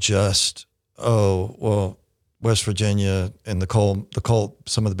like just, West Virginia and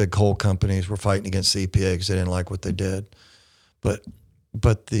some of the big coal companies were fighting against the EPA because they didn't like what they did. But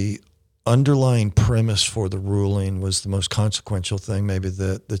the underlying premise for the ruling was the most consequential thing maybe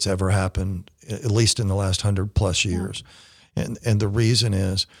that's ever happened, at least in the last 100+ years. And the reason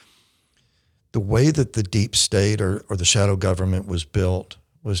is the way that the deep state or the shadow government was built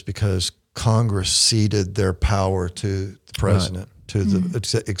was because Congress ceded their power to the president to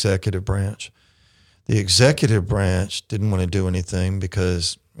the executive branch. The executive branch didn't want to do anything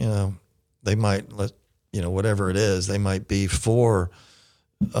because, they might whatever it is, they might be for,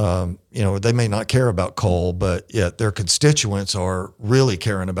 they may not care about coal, but yet their constituents are really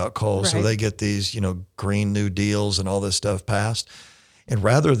caring about coal. So Right. they get these, Green New Deals and all this stuff passed. And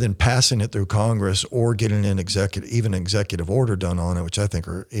rather than passing it through Congress or getting an executive order done on it, which I think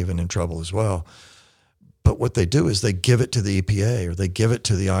are even in trouble as well, but what they do is they give it to the EPA or they give it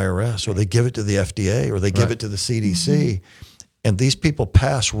to the IRS or they give it to the FDA or they give it to the CDC. And these people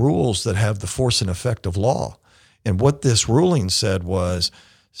pass rules that have the force and effect of law. And what this ruling said was,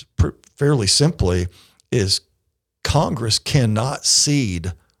 fairly simply, is Congress cannot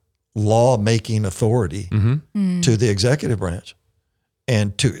cede law-making authority to the executive branch.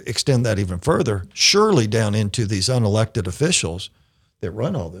 And to extend that even further, surely down into these unelected officials that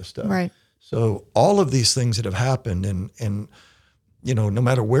run all this stuff. Right. So all of these things that have happened, and no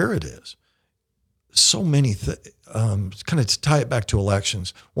matter where it is, so many kind of to tie it back to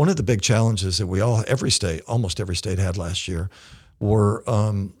elections. One of the big challenges that almost every state had last year were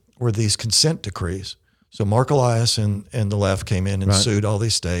these consent decrees. So Mark Elias and the left came in and sued all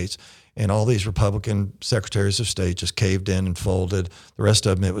these states, and all these Republican secretaries of state just caved in and folded. The rest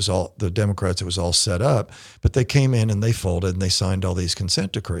of them, it was all the Democrats. It was all set up, but they came in and they folded and they signed all these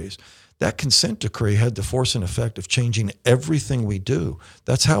consent decrees. That consent decree had the force and effect of changing everything we do.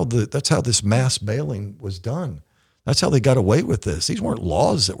 That's how this mass bailing was done. That's how they got away with this. These weren't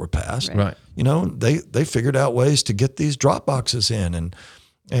laws that were passed. Right. They figured out ways to get these drop boxes in,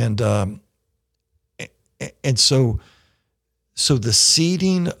 and so the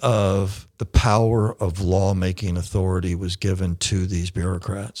ceding of the power of lawmaking authority was given to these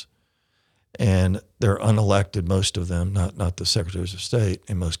bureaucrats. And they're unelected, most of them, not the secretaries of state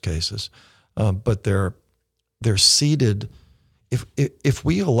in most cases, but they're seated. If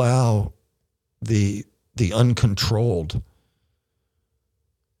we allow the uncontrolled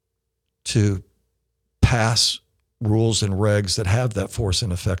to pass rules and regs that have that force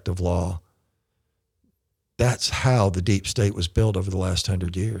and effect of law, that's how the deep state was built over the last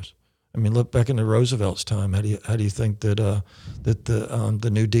 100 years. I mean, look back into Roosevelt's time. How do you think that the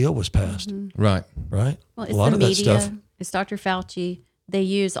New Deal was passed? Mm-hmm. Right. Well, it's the media. It's Dr. Fauci. They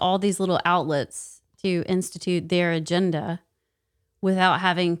use all these little outlets to institute their agenda without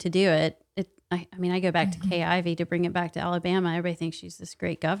having to do it. I go back to Kay Ivey to bring it back to Alabama. Everybody thinks she's this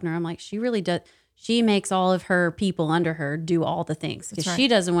great governor. I'm like, she really does. She makes all of her people under her do all the things because she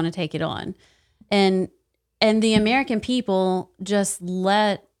doesn't want to take it on. And the American people just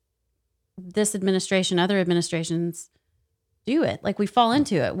let this administration, other administrations do it. Like we fall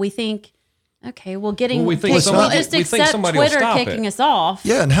into it. We think, okay, we'll just accept Twitter kicking us off.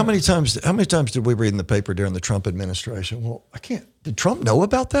 Yeah, and how many times did we read in the paper during the Trump administration? Well, did Trump know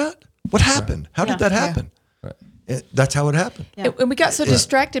about that? What happened? How did that happen? Right. That's how it happened. Yeah. And we got so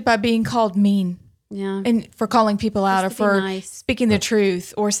distracted by being called mean. Yeah. And for calling people out or for nice. Speaking the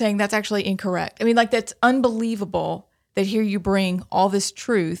truth or saying that's actually incorrect. I mean, that's unbelievable that here you bring all this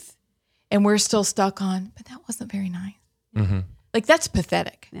truth and we're still stuck on, but that wasn't very nice. Mm-hmm. That's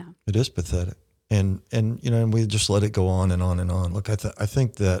pathetic. Yeah. It is pathetic. And we just let it go on and on and on. Look, I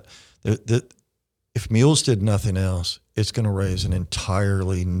think that if Mules did nothing else, it's going to raise an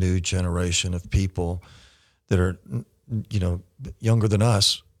entirely new generation of people that are, younger than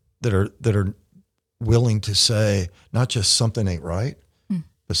us, that are willing to say not just something ain't right,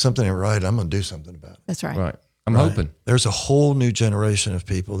 but something ain't right. I'm going to do something about it. That's right. Right. I'm hoping there's a whole new generation of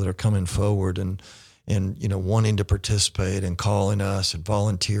people that are coming forward and wanting to participate and calling us and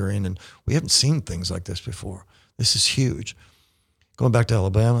volunteering. And we haven't seen things like this before. This is huge. Going back to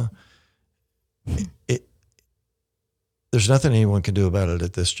Alabama, there's nothing anyone can do about it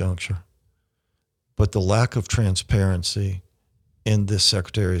at this juncture. But the lack of transparency in this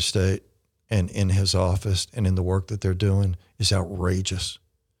Secretary of State and in his office and in the work that they're doing is outrageous.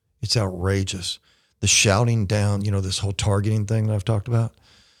 It's outrageous. The shouting down, this whole targeting thing that I've talked about.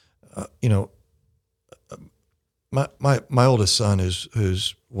 My oldest son,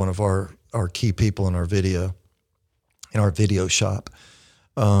 who's one of our key people in our video shop,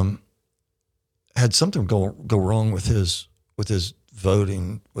 had something go wrong with his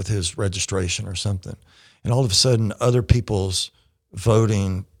voting, with his registration or something, and all of a sudden, other people's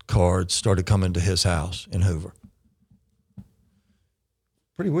voting cards started coming to his house in Hoover.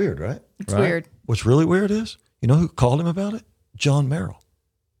 Pretty weird, right? It's weird. What's really weird is, you know who called him about it? John Merrill.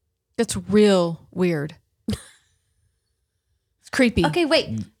 That's real weird. It's creepy. Okay,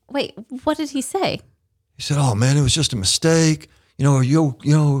 wait. What did he say? He said, "Oh man, it was just a mistake. You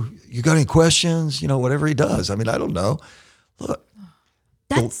got any questions? Whatever he does. I mean, I don't know. Look,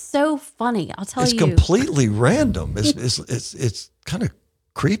 That's so funny. I'll tell it's you. completely random. It's kind of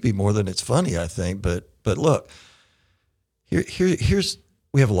creepy more than it's funny, I think. But look, here's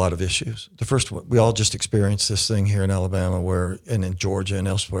we have a lot of issues. The first one, we all just experienced this thing here in Alabama and in Georgia and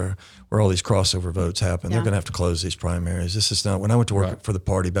elsewhere where all these crossover votes happen. Yeah. They're going to have to close these primaries. This is not, when I went to work for the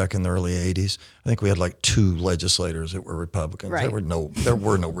party back in the early 80s, I think we had like 2 legislators that were Republicans. Right. There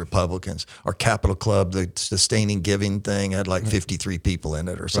were no Republicans. Our Capital Club, the Sustaining Giving thing had like 53 people in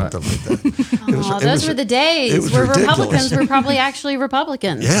it or something like that. Those were the days where ridiculous. Republicans were probably actually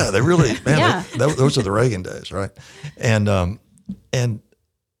Republicans. Yeah, they really, man, Yeah. those are the Reagan days, right? And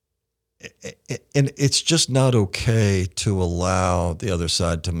it's just not okay to allow the other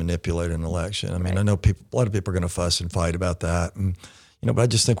side to manipulate an election. I mean, I know a lot of people are going to fuss and fight about that, and but I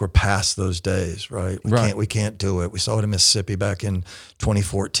just think we're past those days, right? We can't do it. We saw it in Mississippi back in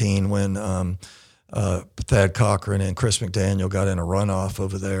 2014 when Thad Cochran and Chris McDaniel got in a runoff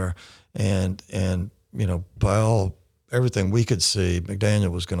over there, and by everything we could see, McDaniel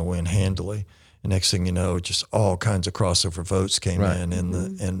was going to win handily. And next thing you know, just all kinds of crossover votes came in, and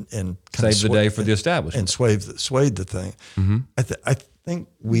kind Saved the day for the establishment and swayed the thing. I think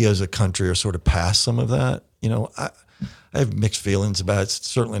we as a country are sort of past some of that. I have mixed feelings about it. It's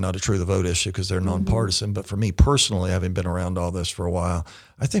certainly not a true the vote issue because they're nonpartisan. But for me personally, having been around all this for a while,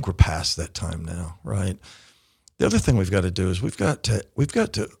 I think we're past that time now, right? The other thing we've got to do is we've got to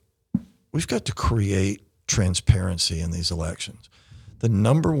create transparency in these elections. The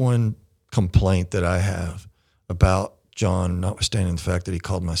number one complaint that I have about John, notwithstanding the fact that he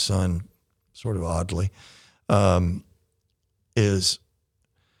called my son sort of oddly, is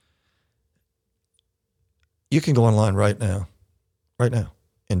you can go online right now,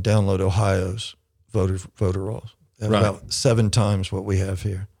 and download Ohio's voter rolls. They have about 7 times what we have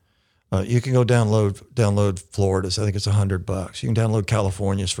here. You can go download Florida's. I think it's $100. You can download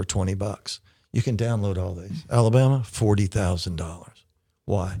California's for $20. You can download all these. Alabama, $40,000.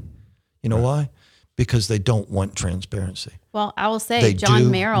 Why? You know why? Because they don't want transparency. Well, I will say They John do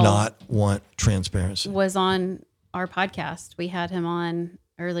Merrill not want transparency. was on our podcast. We had him on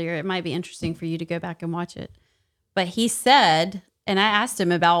earlier. It might be interesting for you to go back and watch it. But he said, and I asked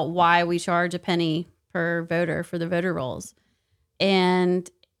him about why we charge a penny per voter for the voter rolls. And,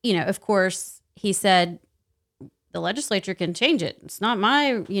 of course, he said the legislature can change it. It's not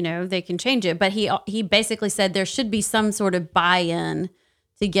they can change it. But he basically said there should be some sort of buy-in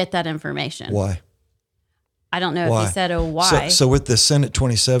to get that information. Why? I don't know if he said, why. So with the Senate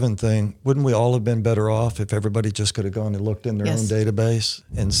 27 thing, wouldn't we all have been better off if everybody just could have gone and looked in their own database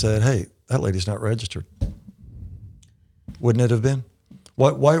and said, hey, that lady's not registered? Wouldn't it have been?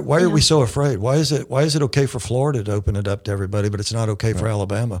 Why are we so afraid? Why is it okay for Florida to open it up to everybody, but it's not okay for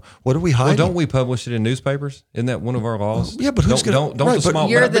Alabama? What are we hiding? Well, don't we publish it in newspapers? Isn't that one of our laws? Yeah, but who's going to? The small?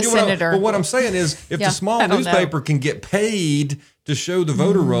 You're the senator. But what I'm saying is, if the small newspaper can get paid to show the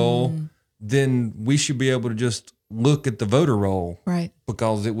voter roll, then we should be able to just look at the voter roll, right?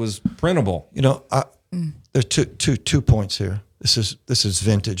 Because it was printable. There's two points here. This is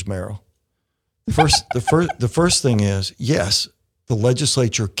vintage Merrill. The first thing is, yes, the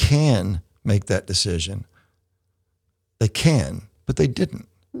legislature can make that decision. They can, but they didn't.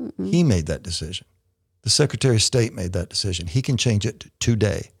 He made that decision. The Secretary of State made that decision. He can change it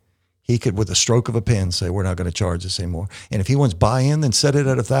today. He could, with a stroke of a pen, say, we're not going to charge this anymore. And if he wants buy-in, then set it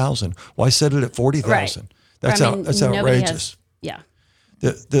at 1,000. Why set it at 40,000? Right. That's outrageous.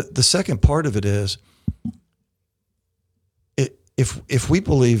 The second part of it is, if we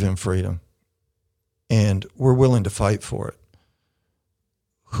believe in freedom and we're willing to fight for it,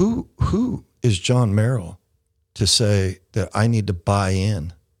 who is John Merrill to say that I need to buy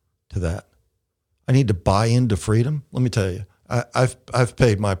in to that? I need to buy into freedom. Let me tell you, I've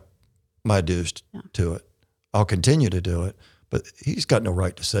paid my dues to it. I'll continue to do it, but he's got no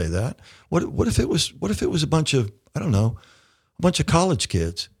right to say that. What if it was a bunch of, I don't know, a bunch of college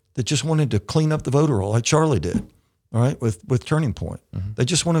kids that just wanted to clean up the voter roll like Charlie did, all right, with Turning Point. They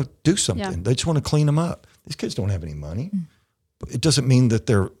just want to do something. Yeah. They just want to clean them up. These kids don't have any money. It doesn't mean that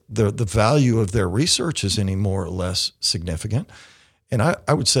the value of their research is any more or less significant. And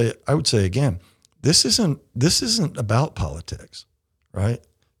I would say again, this isn't about politics, right?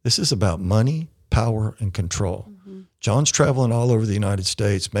 This is about money, power, and control. John's traveling all over the United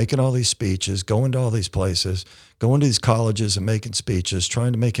States, making all these speeches, going to all these places, going to these colleges and making speeches,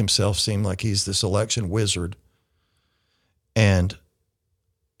 trying to make himself seem like he's this election wizard. And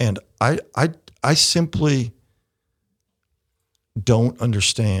I simply don't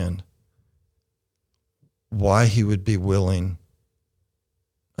understand why he would be willing,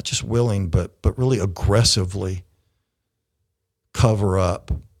 not just willing, but really aggressively cover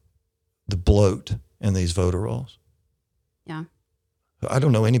up the bloat in these voter rolls. Yeah. I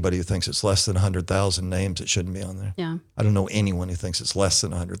don't know anybody who thinks it's less than 100,000 names that shouldn't be on there. Yeah. I don't know anyone who thinks it's less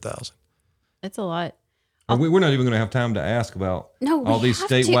than 100,000. It's a lot. We're not even going to have time to ask about all these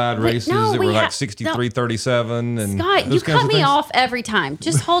statewide races that were like 63-37 and Scott, you cut me off every time.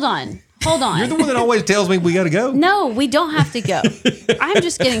 Just hold on. Hold on. You're the one that always tells me we got to go. No, we don't have to go. I'm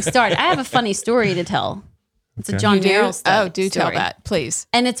just getting started. I have a funny story to tell. It's a John Merrill story. Oh, do tell that, please.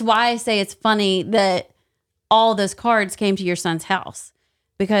 And it's why I say it's funny that all those cards came to your son's house,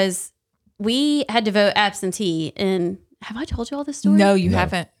 because we had to vote absentee. And have I told you all this story? No, you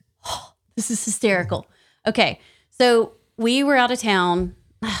haven't. This is hysterical. Okay, so we were out of town.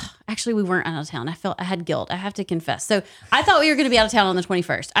 Actually, we weren't out of town. I had guilt. I have to confess. So I thought we were going to be out of town on the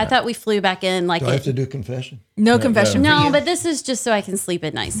 21st. I thought we flew back in like. Do I have to do confession? No confession. No, for you. but this is just so I can sleep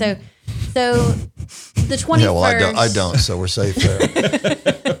at night. So the 21st. Yeah, well, I don't, so we're safe there.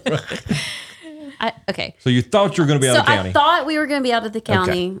 Okay. So you thought you were going to be out of the county. I thought we were going to be out of the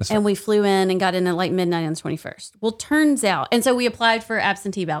county, that's and we flew in and got in at like midnight on the 21st. Well, turns out, and so we applied for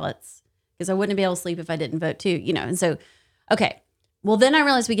absentee ballots because I wouldn't be able to sleep if I didn't vote too, you know. And so, okay. Well, then I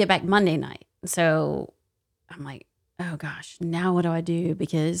realized we get back Monday night. So I'm like, oh gosh, now what do I do?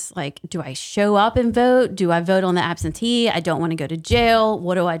 Because like, do I show up and vote? Do I vote on the absentee? I don't want to go to jail.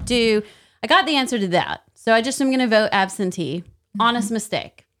 What do I do? I got the answer to that. So I just am going to vote absentee. Honest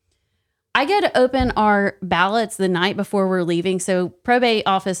mistake. I go to open our ballots the night before we're leaving. So probate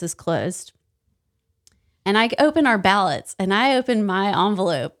office is closed. And I open our ballots and I open my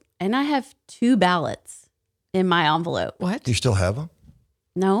envelope and I have 2 ballots in my envelope. What? Do you still have them?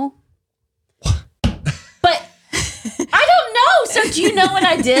 No. But I don't know. So do you know what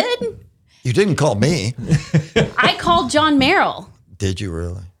I did? You didn't call me. I called John Merrill. Did you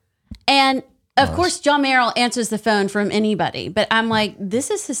really? And of course, John Merrill answers the phone from anybody. But I'm like, this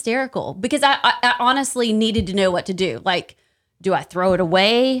is hysterical because I honestly needed to know what to do. Like, do I throw it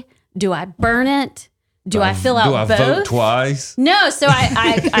away? Do I burn it? Do I fill out both? Do I vote twice? No. So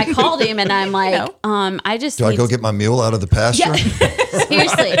I called him and I'm like, I just Do I go get my mule out of the pasture? Yeah.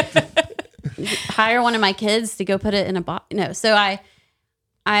 Seriously. Hire one of my kids to go put it in a box. No. So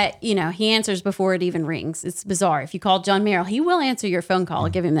he answers before it even rings. It's bizarre. If you call John Merrill, he will answer your phone call.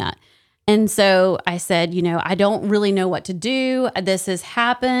 I'll give him that. And so I said, I don't really know what to do. This has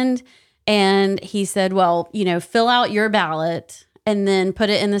happened. And he said, well, fill out your ballot and then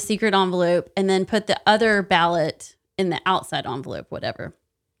put it in the secret envelope and then put the other ballot in the outside envelope, whatever.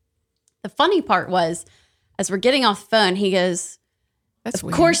 The funny part was, as we're getting off the phone, he goes, That's of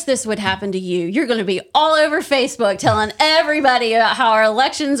weird. course this would happen to you. You're going to be all over Facebook telling everybody about how our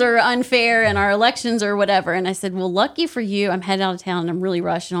elections are unfair and our elections are whatever. And I said, well, lucky for you, I'm headed out of town and I'm really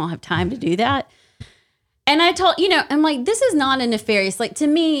rushed and I don't have time to do that. And I told, I'm like, this is not a nefarious, like to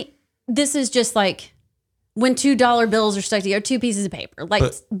me, this is just like when $2 bills are stuck together, 2 pieces of paper. Like,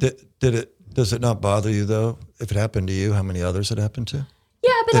 But does it not bother you though? If it happened to you, how many others it happened to?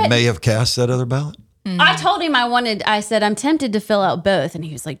 yeah, but That may have cast that other ballot? I told him I said, I'm tempted to fill out both. And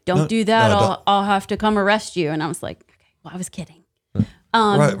he was like, don't do that. I'll have to come arrest you. And I was like, okay, well, I was kidding.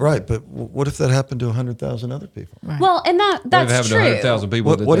 Right. But what if that happened to 100,000 other people? Right. Well, and that's What if it happened true. to 100,000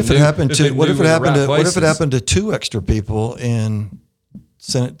 people? What if it happened to what if it happened to 2 extra people in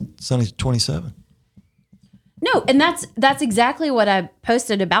Senate 27? No, and that's exactly what I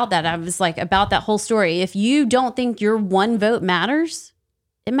posted about that. I was like, about that whole story. If you don't think your one vote matters,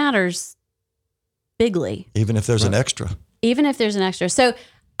 it matters bigly. Even if there's an extra. Even if there's an extra. So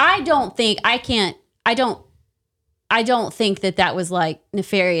I don't think that was like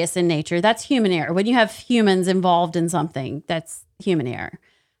nefarious in nature. That's human error. When you have humans involved in something, that's human error.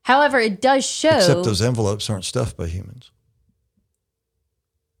 However, it does show. Except those envelopes aren't stuffed by humans.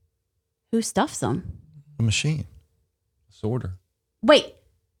 Who stuffs them? A machine. Sorter. Wait,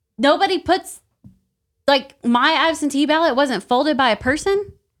 nobody puts, like my absentee ballot wasn't folded by a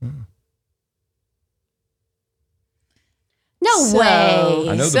person? No way.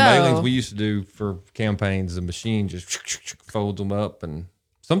 I know the mailings we used to do for campaigns, the machine just folds them up, and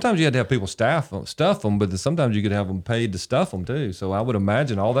sometimes you had to have people stuff them, but sometimes you could have them paid to stuff them too. So I would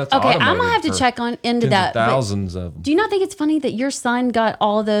imagine all that's okay. automated. I'm gonna have to check into that. Thousands of them. Do you not think it's funny that your son got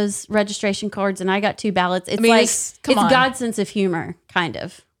all those registration cards and I got 2 ballots? It's I mean, it's come on. God's sense of humor, kind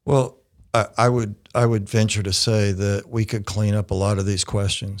of. Well, I would would venture to say that we could clean up a lot of these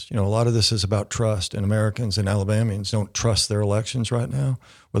questions. You know, a lot of this is about trust, and Americans and Alabamians don't trust their elections right now,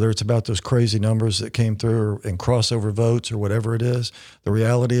 whether it's about those crazy numbers that came through and crossover votes or whatever it is. The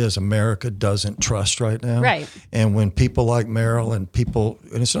reality is America doesn't trust right now. Right. And when people like Merrill and people,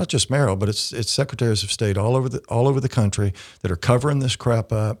 and it's not just Merrill, but it's secretaries of state all over the country that are covering this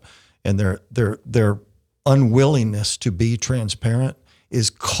crap up, and their unwillingness to be transparent is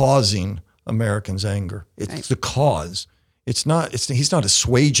causing Americans' anger. It's the cause. It's not. He's not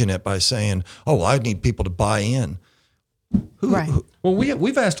assuaging it by saying, "Oh, I need people to buy in." Well,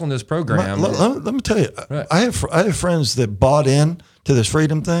 we've asked on this program. Let me tell you, Right. I have friends that bought in to this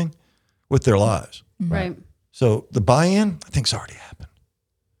freedom thing with their lives. Right. So the buy-in, I think, has already happened.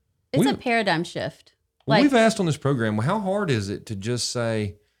 It's a paradigm shift. Well, we've asked on this program, well, how hard is it to just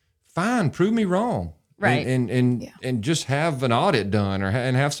say, "Fine, prove me wrong," Right. and just have an audit done,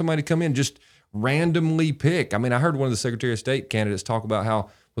 and have somebody come in just randomly pick. I mean, I heard one of the Secretary of State candidates talk about how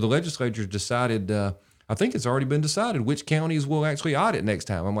the legislature's decided. I think it's already been decided which counties will actually audit next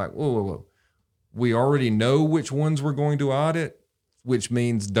time. I'm like, whoa. We already know which ones we're going to audit, which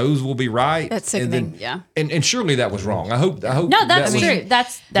means those will be right. That's sickening. And surely that was wrong. I hope. No, that's true.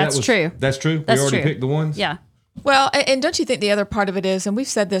 That's true. That's true. That's we already true. picked the ones. Yeah. Well, and don't you think the other part of it is, and we've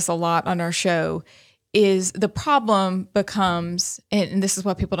said this a lot on our show, is the problem becomes, and this is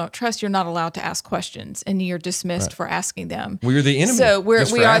why people don't trust, you're not allowed to ask questions and you're dismissed for asking them. We're the enemy. So we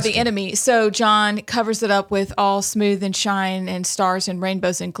just for are asking. the enemy. So John covers it up with all smooth and shine and stars and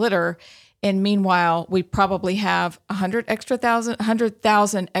rainbows and glitter. And meanwhile, we probably have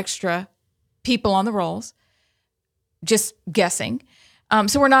 100,000 extra people on the rolls, just guessing.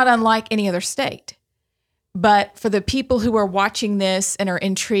 So we're not unlike any other state. But for the people who are watching this and are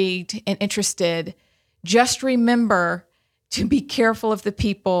intrigued and interested, just remember to be careful of the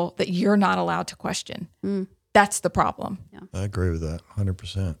people that you're not allowed to question. That's the problem. Yeah. I agree with that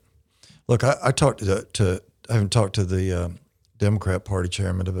 100%. Look, I talked to I haven't talked to the Democrat Party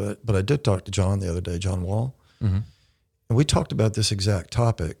chairman of it, but I did talk to John the other day, John Wall, and we talked about this exact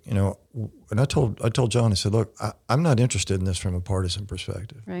topic. You know, and I told John, I said, look, I'm not interested in this from a partisan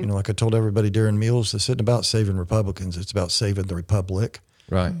perspective. Right. You know, like I told everybody during Mules, this isn't about saving Republicans; it's about saving the republic.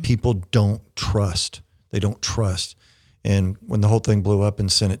 Right. People don't trust. They don't trust. And when the whole thing blew up in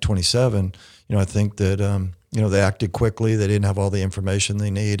Senate 27, you know, I think that, you know, they acted quickly. They didn't have all the information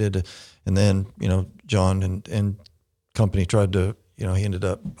they needed. And then, you know, John and company tried to, you know, he ended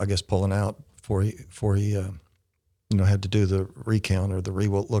up, I guess, pulling out before he you know, had to do the recount or the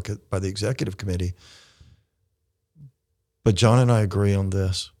re-look at by the executive committee. But John and I agree on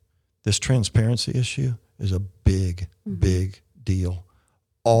this. This transparency issue is a big, big deal.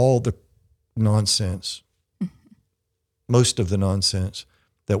 All the nonsense, most of the nonsense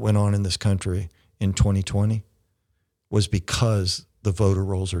that went on in this country in 2020 was because the voter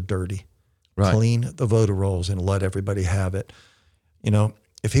rolls are dirty. Right. Clean the voter rolls and let everybody have it. You know,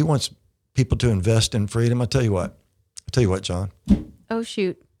 if he wants people to invest in freedom, I'll tell you what, John, Oh,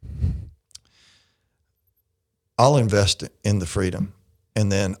 shoot. I'll invest in the freedom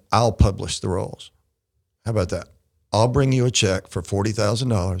and then I'll publish the rolls. How about that? I'll bring you a check for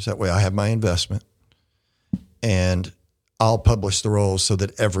 $40,000. That way I have my investment and I'll publish the rolls so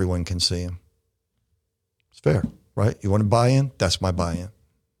that everyone can see them. It's fair, right? You want to buy in? That's my buy-in.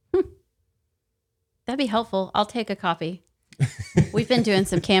 That'd be helpful. I'll take a copy. We've been doing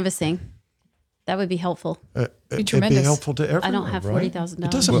some canvassing. That would be helpful. It'd tremendous. be helpful to everyone. I don't have right? $40,000.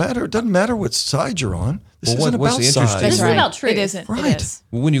 It doesn't matter. It doesn't matter what side you're on. This Well, isn't what's about the interesting- size. This is Right. about truth. It isn't. Right. It is.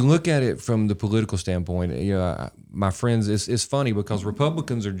 When you look at it from the political standpoint, you know, my friends, it's funny because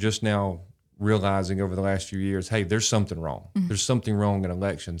Republicans are just now realizing over the last few years, hey, there's something wrong. There's something wrong in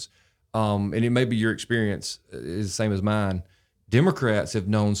elections. And it may be your experience is the same as mine. Democrats have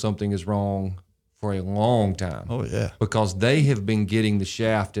known something is wrong for a long time. Oh, yeah. Because they have been getting the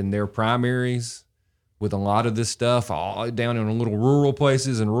shaft in their primaries with a lot of this stuff all down in little rural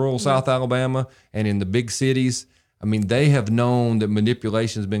places in rural South Alabama and in the big cities. I mean, they have known that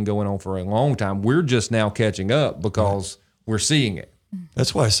manipulation has been going on for a long time. We're just now catching up because we're seeing it.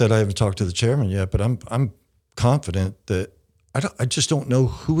 That's why I said I haven't talked to the chairman yet, but I'm confident that I just don't know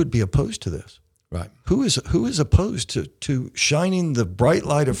who would be opposed to this. Right. Who is opposed to shining the bright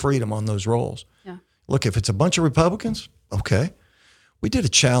light of freedom on those rolls? Yeah. Look, if it's a bunch of Republicans, okay. We did a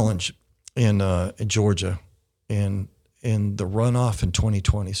challenge in Georgia in the runoff in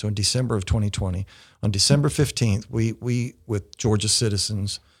 2020. So in December of 2020, on December 15th, we with Georgia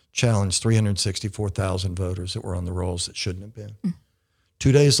citizens challenged 364,000 voters that were on the rolls that shouldn't have been.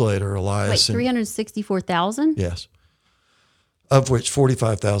 2 days later, Elias Wait, 364,000? yes. of which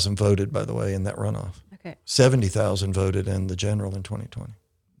 45,000 voted, by the way, in that runoff. Okay. 70,000 voted in the general in 2020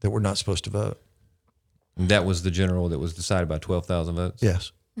 that were not supposed to vote. And that was the general that was decided by 12,000 votes?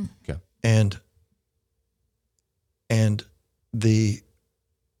 Yes. Okay. And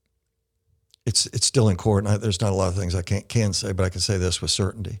it's still in court, and there's not a lot of things I can say, but I can say this with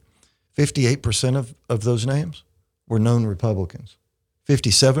certainty. 58% of those names were known Republicans.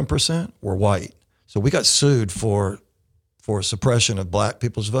 57% were white. So we got sued for suppression of black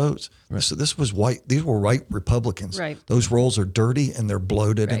people's votes. Right. So this was white. These were white Republicans. Right. Those rolls are dirty and they're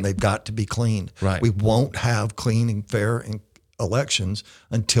bloated Right. and they've got to be cleaned. Right. We won't have clean and fair elections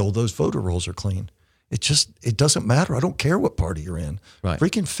until those voter rolls are clean. It doesn't matter. I don't care what party you're in. Right.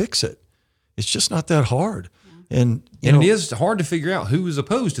 Freaking fix it. It's just not that hard. Yeah. And it is hard to figure out who is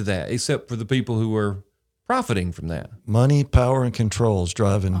opposed to that, except for the people who are profiting from that. Money, power, and control is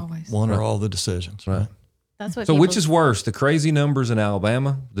driving Always. one or all the decisions. Right. That's what. So people, which is worse, the crazy numbers in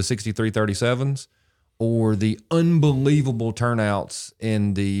Alabama, the 63-37s, or the unbelievable turnouts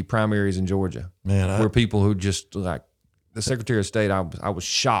in the primaries in Georgia? Man, where people who just like the Secretary of State, I was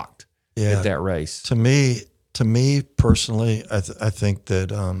shocked at that race. To me personally, I think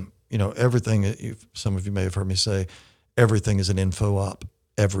that everything that some of you may have heard me say, everything is an info op.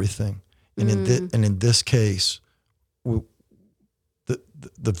 Everything, and in this case,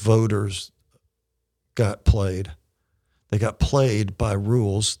 the voters got played. They got played by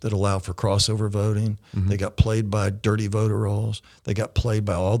rules that allow for crossover voting. Mm-hmm. They got played by dirty voter rolls. They got played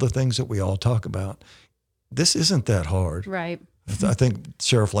by all the things that we all talk about. This isn't that hard. Right. I think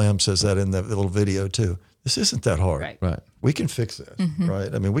Sheriff Lamb says that in the little video too. This isn't that hard. Right. We can fix this,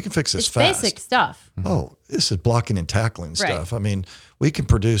 right? I mean, we can fix this It's fast. basic stuff. Oh, this is blocking and tackling Right. stuff. I mean, we can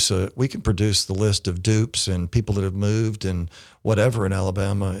produce the list of dupes and people that have moved and whatever in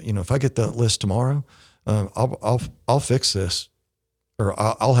Alabama. If I get that list tomorrow, I'll fix this, or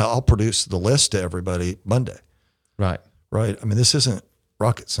I'll produce the list to everybody Monday. Right. Right. I mean, this isn't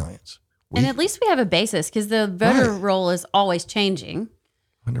rocket science. And at least we have a basis because the voter roll is always changing.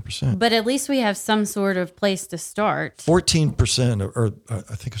 100%. But at least we have some sort of place to start. 14%, or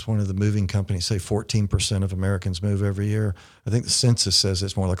I think it's one of the moving companies say 14% of Americans move every year. I think the census says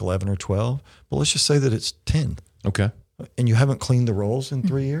it's more like 11 or 12. But let's just say that it's 10. Okay. And you haven't cleaned the rolls in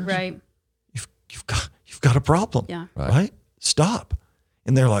 3 years. Right. You've got a problem. Yeah. Right. Stop.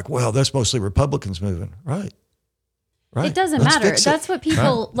 And they're like, well, that's mostly Republicans moving. Right. It doesn't Let's matter. fix it. That's what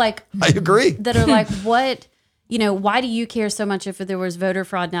people like. I agree. That are like, what, why do you care so much if there was voter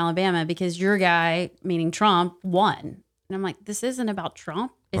fraud in Alabama? Because your guy, meaning Trump, won. And I'm like, this isn't about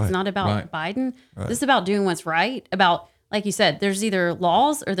Trump. It's not about Biden. Right. This is about doing what's right. About, like you said, there's either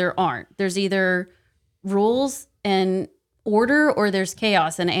laws or there aren't. There's either rules and order or there's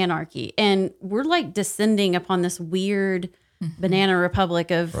chaos and anarchy. And we're like descending upon this weird banana republic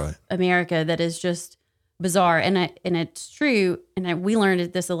of America that is just bizarre. And it's true. And we learned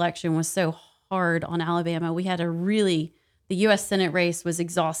that this election was so hard on Alabama. We had the U.S. Senate race was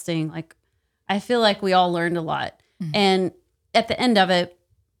exhausting. Like, I feel like we all learned a lot. Mm-hmm. And at the end of it,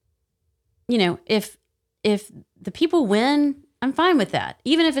 if the people win, I'm fine with that,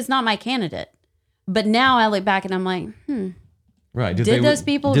 even if it's not my candidate. But now I look back and I'm like, right. Did those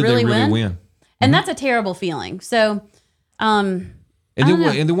people really win? And that's a terrible feeling. So, and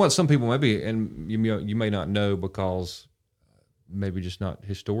then what some people maybe, and you may not know because maybe just not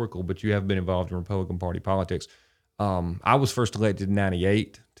historical, but you have been involved in Republican Party politics. I was first elected in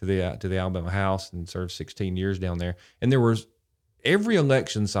 '98 to the Alabama House and served 16 years down there. And there was every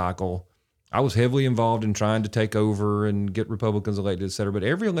election cycle, I was heavily involved in trying to take over and get Republicans elected, et cetera. But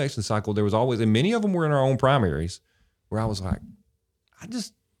every election cycle, there was always, and many of them were in our own primaries, where I was like, I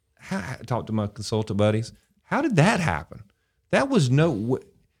talked to my consultant buddies. How did that happen? That was and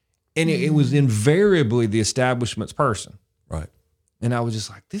it was invariably the establishment's person. Right. And I was just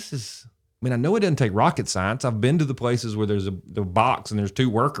like, I know it doesn't take rocket science. I've been to the places where there's the box and there's two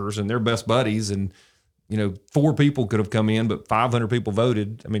workers and they're best buddies and, 4 people could have come in, but 500 people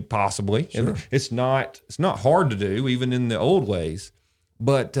voted. I mean, possibly. Sure. And it's not hard to do, even in the old ways.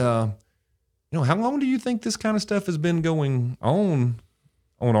 But, how long do you think this kind of stuff has been going on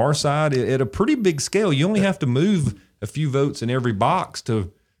our side at a pretty big scale? You only have to move a few votes in every box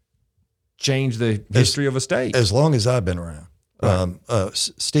to change the history of a state. As long as I've been around. Right.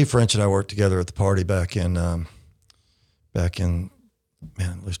 Steve French and I worked together at the party back in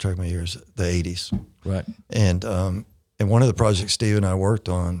lose track of my years, the 80s. Right. And one of the projects Steve and I worked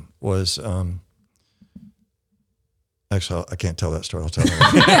on was, actually, I can't tell that story. I'll tell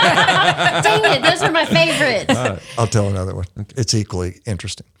another one. Dang it, those are my favorites. I'll tell another one. Okay. It's equally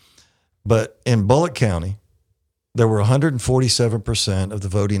interesting. But in Bullock County, there were 147% of the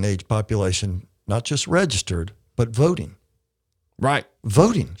voting age population, not just registered, but voting. Right.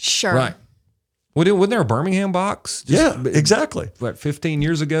 Voting. Sure. Right. Well, wasn't there a Birmingham box? Yeah, exactly. What, 15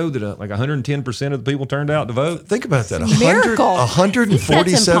 years ago that like 110% of the people turned out to vote? Think about that. Miracle.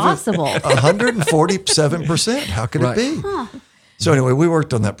 147. That's impossible. 147%. How could Right. it be? So anyway, we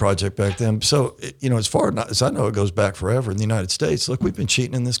worked on that project back then. So, as far as I know, it goes back forever in the United States. Look, we've been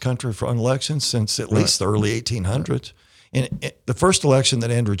cheating in this country on elections since at least the early 1800s. And the first election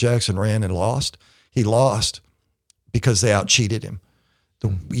that Andrew Jackson ran and lost, he lost because they out-cheated him.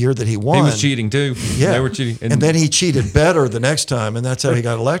 The year that he won. He was cheating too. Yeah. They were cheating. And then he cheated better the next time, and that's how he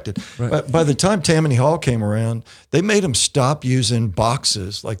got elected. Right. But by the time Tammany Hall came around, they made him stop using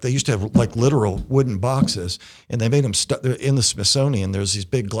boxes. Like they used to have like literal wooden boxes, and they made him stop. In the Smithsonian, there's these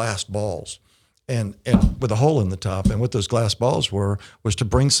big glass balls, and with a hole in the top. And what those glass balls was to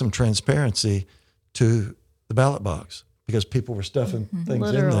bring some transparency to the ballot box because people were stuffing things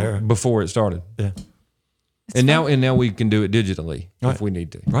Literal. in there. before it started. Yeah. And now we can do it digitally Right. if we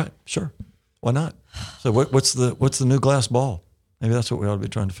need to. Right. Sure. Why not? So what's the new glass ball? Maybe that's what we ought to be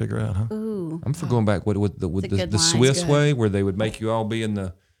trying to figure out, huh? Ooh. I'm for going back with It's a the good line. Swiss Good. way where they would make you all be in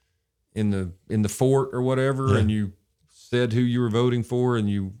the fort or whatever, and you said who you were voting for, and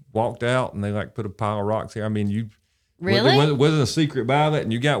you walked out, and they like put a pile of rocks here. I mean, you Really? it wasn't a secret ballot,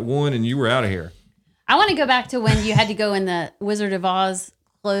 and you got one, and you were out of here. I want to go back to when you had to go in the Wizard of Oz,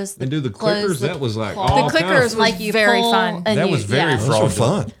 close the And do the close clickers. That was like claw. all The kind clickers of, was very fun. and That was very Those fraudulent. were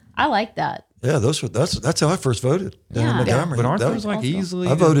fun. I like that. Yeah, that's how I first voted down in Yeah. Montgomery. but aren't That those was- like also- easily?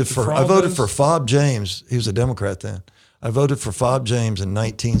 I voted to for fraud those? Fob James. He was a Democrat then. I voted for Fob James in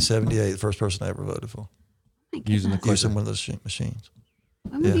 1978. The first person I ever voted for using the clicker. using one of those machines.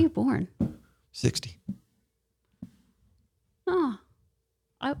 When were Yeah. you born? 60. Oh,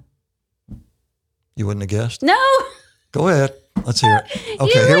 You wouldn't have guessed. no. Go ahead. Let's hear it. You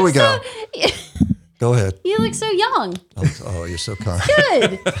Okay, here look we go. Go ahead. You look so young. Oh, you're so kind.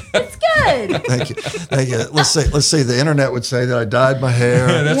 Good. It's good. Thank you. Thank you. Let's see. The internet would say that I dyed my hair.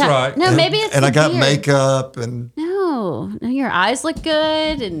 That's Yeah. right. No, maybe it's and the I got beard. makeup and No, your eyes look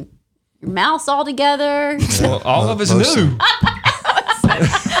good and your mouth's all together. Well, all of us most knew.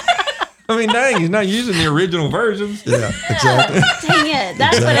 I mean, dang, he's not using the original versions. yeah, exactly. Dang it.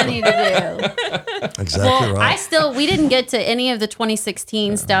 That's what I need to do. Exactly Well, right. we didn't get to any of the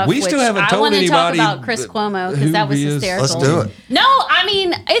 2016 stuff. We still which haven't I told want to talk anybody about Chris Cuomo who because that was he is. hysterical. Let's do it. No, I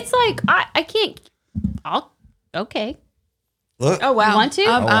mean, it's like, I can't, okay. Look, Oh, wow. You want to?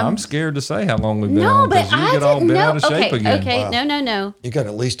 Oh, I'm scared to say how long we've been No, on but because you I get all didn't bent know. out of shape Okay, again. okay. Wow. No. you got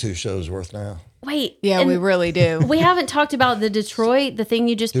at least 2 shows worth now. Wait. Yeah, and we really do. we haven't talked about the Detroit, the thing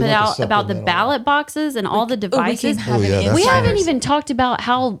you just Do put like a out about the supplemental. ballot boxes and all the We devices. can have Oh, an yeah, that's We Insiders. haven't even talked about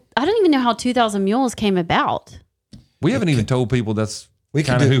how, I don't even know how 2000 Mules came about. We haven't even told people that's We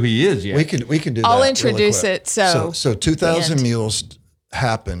can kind of do- who he is yet. We can do that. I'll really introduce quick. it, so- 2000 And- Mules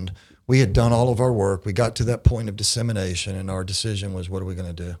happened. We had done all of our work. We got to that point of dissemination, and our decision was, what are we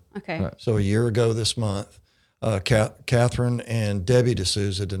going to do? Okay. Right. So a year ago this month, Catherine and Debbie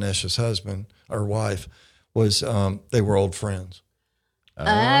D'Souza, Dinesha's husband or wife, was they were old friends,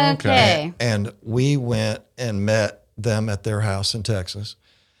 Okay. and we went and met them at their house in Texas,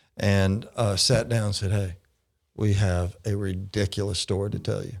 and sat down and said, "Hey, we have a ridiculous story to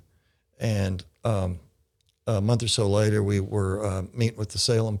tell you." And a month or so later, we were meeting with the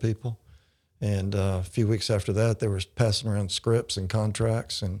Salem people, and a few weeks after that, they were passing around scripts and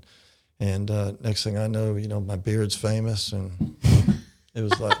contracts, and next thing I know, my beard's famous, and it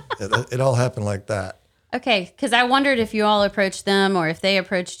was like it all happened like that. Okay, because I wondered if you all approached them or if they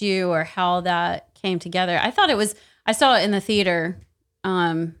approached you or how that came together. I saw it in the theater,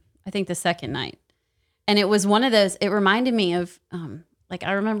 I think the second night. And it was one of those, it reminded me of,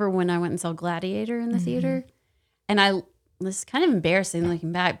 I remember when I went and saw Gladiator in the theater. And this is kind of embarrassing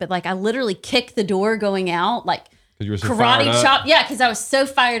looking back, but I literally kicked the door going out, 'Cause you were so fired karate up. chop. Yeah, because I was so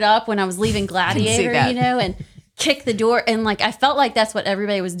fired up when I was leaving Gladiator, that. and kick the door. And I felt like that's what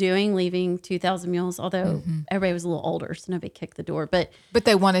everybody was doing leaving 2000 Mules, although everybody was a little older, so nobody kicked the door. But But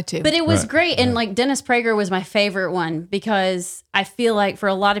they wanted to. it was Right. great. And Dennis Prager was my favorite one because I feel like for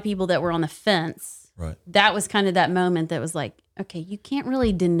a lot of people that were on the fence, Right. that was kind of that moment that was like, okay, you can't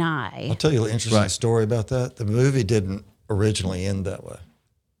really deny. I'll tell you an interesting Right. story about that. The movie didn't originally end that way.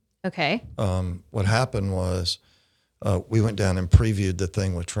 Okay. What happened was we went down and previewed the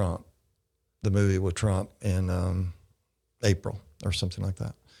thing with Trump, the movie with Trump in April or something like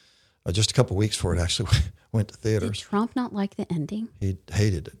that. Just a couple of weeks before it actually went to Did theaters. Trump not like the ending? He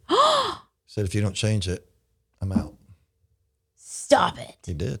hated it. Said, if you don't change it, I'm out. Stop it.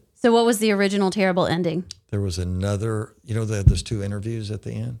 He did. So what was the original terrible ending? There was another, they had those 2 interviews at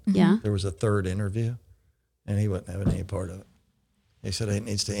the end. Yeah. There was a 3rd interview, and he wasn't having any part of it. He said it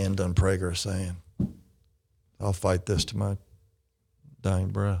needs to end on Prager saying, I'll fight this to my dying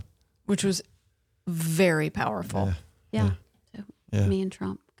breath. Which was very powerful. Yeah. So Yeah. me and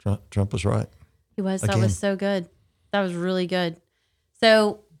Trump. Trump was right. He was. That Again. was so good. That was really good.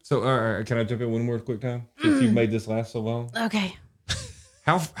 So, So, all right, can I jump in one more quick time? Since you've made this last so long. okay.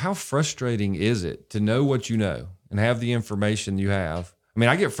 How frustrating is it to know what you know and have the information you have? I mean,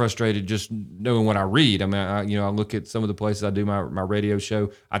 I get frustrated just knowing what I read. I mean, I look at some of the places I do my radio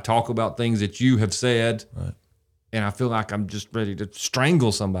show. I talk about things that you have said, Right. and I feel like I'm just ready to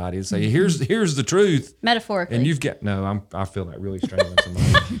strangle somebody and say, "Here's the truth." Metaphorically. And you've got I feel like really strangling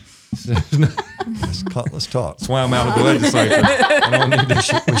somebody. Let's talk. That's why I'm out of the legislature. I don't need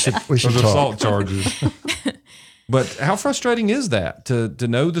to. We should Those talk. assault charges. But how frustrating is that to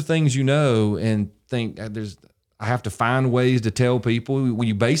know the things you know and think I have to find ways to tell people.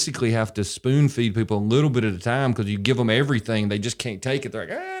 You basically have to spoon feed people a little bit at a time because you give them everything, they just can't take it. They're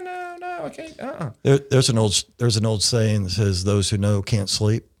like, no, I can't. There's an old saying that says, "Those who know can't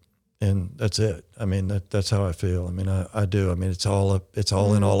sleep," and that's it. I mean, that's how I feel. I mean, I do. I mean, it's all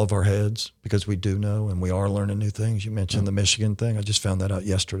in all of our heads because we do know and we are learning new things. You mentioned the Michigan thing. I just found that out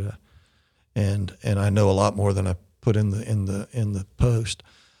yesterday, and I know a lot more than I put in the post.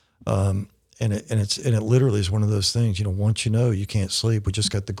 And it literally is one of those things. Once you know, you can't sleep. We just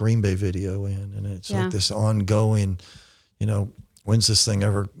got the Green Bay video in, and it's like this ongoing. When's this thing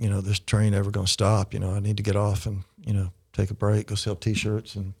ever? This train ever going to stop? I need to get off and take a break, go sell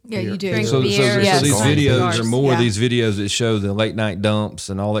T-shirts and Yeah, beer. you do. Drink So beer. these Yes. videos are more Yeah. these videos that show the late night dumps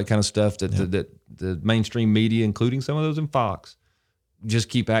and all that kind of stuff that the mainstream media, including some of those in Fox, just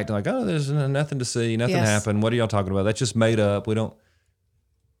keep acting like, oh, there's nothing to see, nothing Yes. happened. What are y'all talking about? That's just made up. We don't.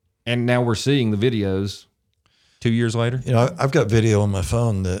 And now we're seeing the videos 2 years later. I've got video on my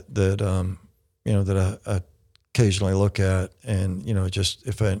phone that I occasionally look at, and just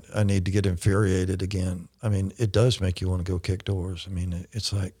if I need to get infuriated again. I mean, it does make you want to go kick doors. I mean,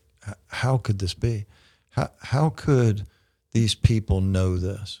 it's like, how could this be? How could these people know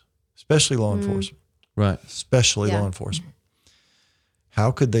this, especially law enforcement, Right. especially Yeah. law enforcement?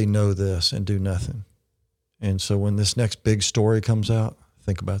 How could they know this and do nothing? And so when this next big story comes out,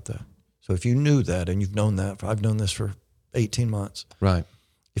 think about that. So if you knew that, and you've known that, I've known this for 18 months. Right.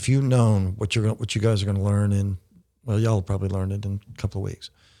 If you've known what you guys are going to learn y'all will probably learn it in a couple of weeks.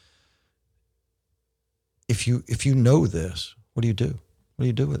 If you know this, what do you do? What do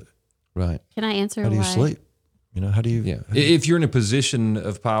you do with it? Right. Can I answer How do you why? sleep? How do you? Yeah. how do you- If you're in a position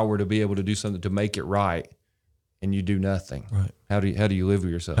of power to be able to do something to make it right, and you do nothing, Right. How do you live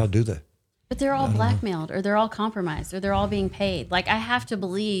with yourself? How do they? But they're all blackmailed, or they're all compromised, or they're all being paid. Like, I have to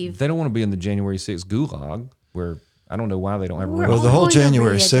believe. They don't want to be in the January 6th gulag where I don't know why they don't have a We're Well, all the whole going to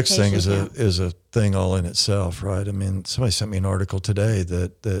January 6th thing re-education is a thing all in itself, right? I mean, somebody sent me an article today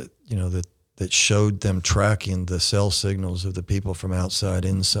that showed them tracking the cell signals of the people from outside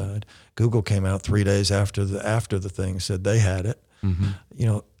inside. Google came out 3 days after the thing, said they had it.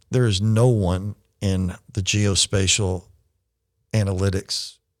 Mm-hmm. There is no one in the geospatial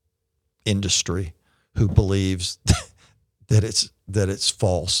analytics industry who believes that it's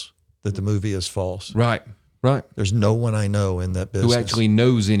false, that the movie is false. Right. There's no one I know in that business Who actually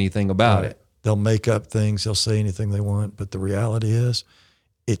knows anything about it. They'll make up things, they'll say anything they want, but the reality is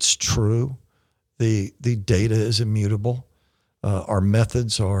it's true. The data is immutable. Our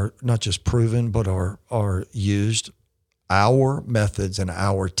methods are not just proven, but are used. Our methods and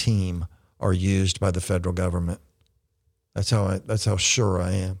our team are used by the federal government. That's how sure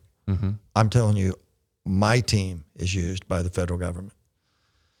I am. Mm-hmm. I'm telling you, my team is used by the federal government.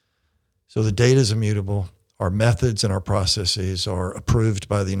 So the data is immutable. Our methods and our processes are approved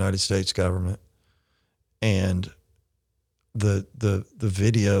by the United States government. And the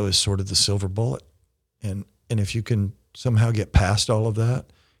video is sort of the silver bullet. And if you can somehow get past all of that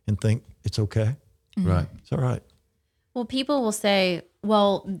and think it's okay, Right. it's all right. Well, people will say,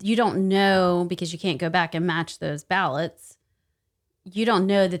 well, you don't know because you can't go back and match those ballots. You don't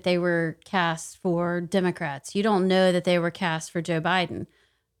know that they were cast for Democrats. You don't know that they were cast for Joe Biden.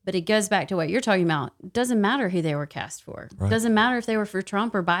 But it goes back to what you're talking about. It doesn't matter who they were cast for. Right. It doesn't matter if they were for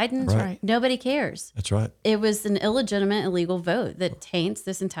Trump or Biden. Right. Nobody cares. That's right. It was an illegitimate, illegal vote that taints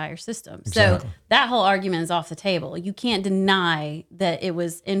this entire system. Exactly. So that whole argument is off the table. You can't deny that it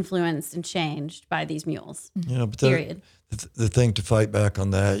was influenced and changed by these mules. But Period. the thing to fight back on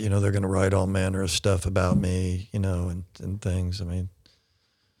that, they're going to write all manner of stuff about me, and things. I mean,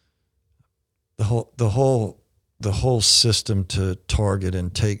 the whole the whole system to target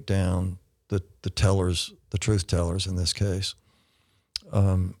and take down the tellers, the truth tellers in this case,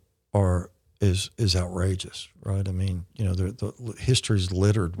 is outrageous, right? I mean, you know, the history is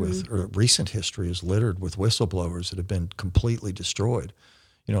littered with, or recent history is littered with whistleblowers that have been completely destroyed.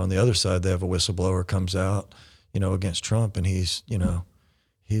 You know, on the other side, they have a whistleblower comes out, you know, against Trump, and he's They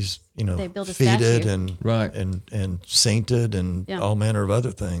build a feted statue. and sainted and all manner of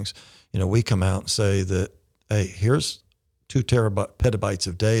other things. You know, we come out and say that, hey, here's 2 petabytes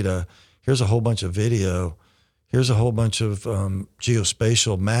of data. Here's a whole bunch of video. Here's a whole bunch of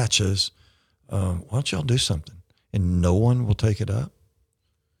geospatial matches. Why don't y'all do something? And no one will take it up.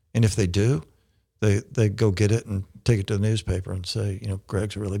 And if they do, they go get it and take it to the newspaper and say, you know,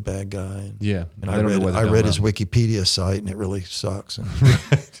 Gregg's a really bad guy. And I read his Wikipedia site, and it really sucks. And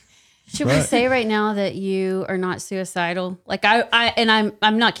Should we say right now that you are not suicidal? Like I'm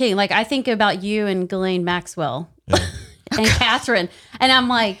not kidding. Like I think about you and Ghislaine Maxwell and Catherine, and I'm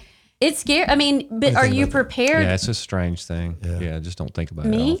like, it's scary. I mean, but are you prepared? Yeah, it's a strange thing. Yeah, just don't think about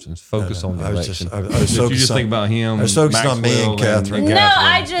Me? it often. Focus on the election. I was you just think about him. I was focused on me and Catherine. No,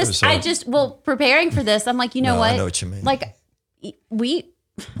 I just preparing for this, I'm like, you know what? I know what you mean. Like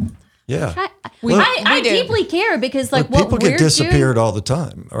Yeah. I deeply care because like what people we're get disappeared doing, all the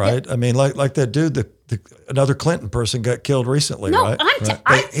time, right? I mean, like that dude, another Clinton person got killed recently, No, right? I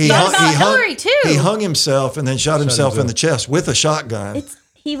thought about Hillary too. He hung himself and then shot himself in the chest with a shotgun.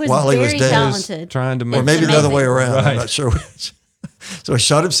 He was while he was very dead. talented. Trying to make Or maybe the other way around. Right. I'm not sure which. So he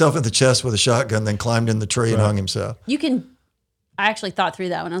shot himself in the chest with a shotgun, then climbed in the tree and hung himself. I actually thought through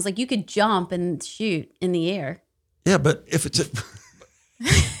that one. I was like, you could jump and shoot in the air. Yeah, but if it's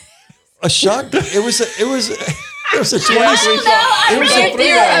a shotgun, it was a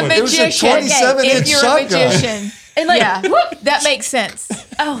 27 inch shotgun. And like, that makes sense.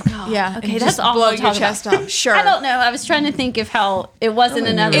 Oh God. Yeah. Okay, and that's just awful blow to your talk chest about. off. Sure. I don't know. I was trying to think of how it wasn't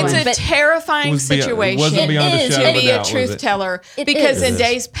another It's one. a terrifying situation wasn't beyond a It is. shadow to of be a a doubt, truth was it? teller. It Because is. in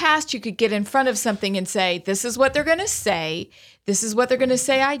days past, you could get in front of something and say, this is what they're going to say. This is what they're going to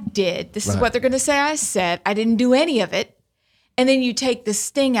say I did. This is what they're going to say I said. I didn't do any of it. And then you take the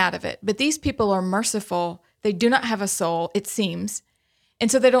sting out of it. But these people are merciful. They do not have a soul, it seems. And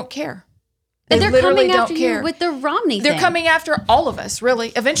so they don't care. And they're literally coming after don't care. you with the Romney They're thing. coming after all of us, really.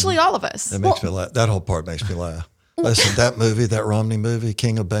 Eventually, all of us. That makes me laugh. That whole part makes me laugh. Listen, that movie, that Romney movie,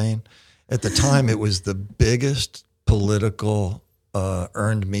 King of Bane, at the time it was the biggest political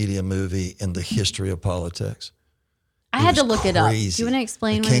earned media movie in the history of politics. I had to was look it up. Do crazy. you want to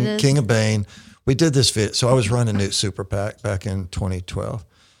explain The what it is? King of Bane. We did this fit. So I was running Newt Super PAC back in 2012.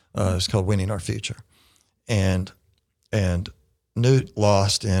 It's called Winning Our Future. And Newt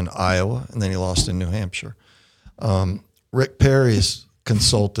lost in Iowa, and then he lost in New Hampshire. Rick Perry's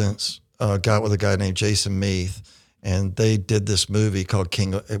consultants got with a guy named Jason Meath, and they did this movie called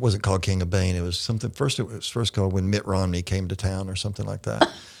it wasn't called King of Bane. It was something, it was first called When Mitt Romney Came to Town or something like that.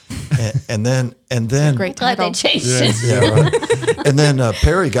 and then Great Glad they title. changed it. yeah, right. And then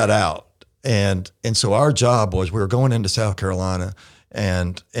Perry got out, and so our job was, we were going into South Carolina,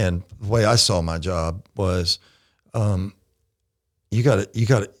 and the way I saw my job was, you got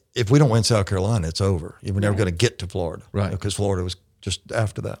to. If we don't win South Carolina, it's over. We're never going to get to Florida, right? Because Florida was just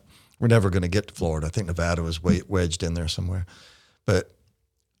after that. We're never going to get to Florida. I think Nevada was wedged in there somewhere. But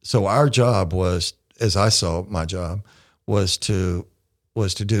so our job was, as I saw my job, was to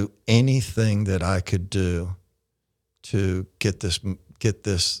do anything that I could do to get this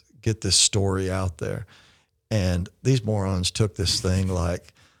story out there. And these morons took this thing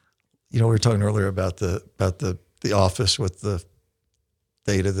like, we were talking earlier about the office with the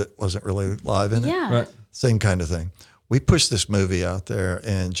data that wasn't really live in it. Yeah. Right. Same kind of thing. We pushed this movie out there,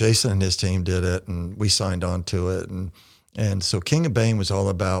 and Jason and his team did it, and we signed on to it. And so King of Bane was all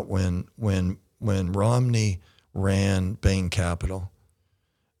about when Romney ran Bain Capital,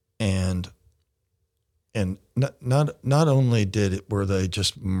 and not only were they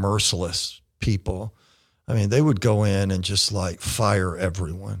just merciless people, I mean, they would go in and just like fire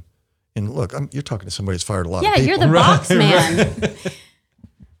everyone. And look, you're talking to somebody that's fired a lot of people. Yeah, you're the box man.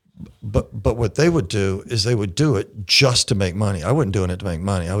 But what they would do is they would do it just to make money. I wasn't doing it to make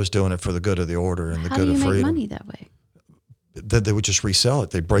money. I was doing it for the good of the order and the How good do you of make freedom. money that way? That they would just resell it.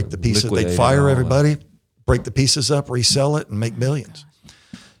 They'd break the pieces. Liquidate They'd it fire all. everybody, break the pieces up, resell it, and make millions.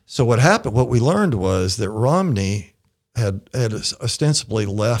 So what happened? What we learned was that Romney had ostensibly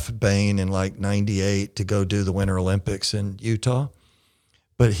left Bain in like '98 to go do the Winter Olympics in Utah,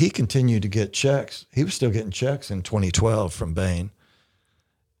 but he continued to get checks. He was still getting checks in 2012 from Bain.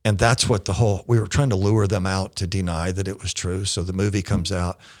 And that's what we were trying to lure them out to deny that it was true. So the movie comes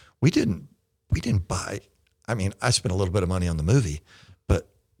out. We didn't buy I mean, I spent a little bit of money on the movie, but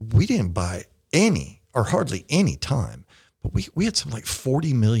we didn't buy any or hardly any time. But we had something like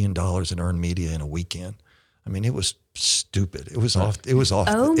 $40 million in earned media in a weekend. I mean, it was stupid. It was off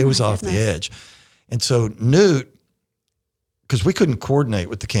the edge. And so Newt, because we couldn't coordinate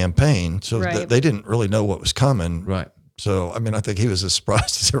with the campaign, so they didn't really know what was coming. Right. So, I mean, I think he was as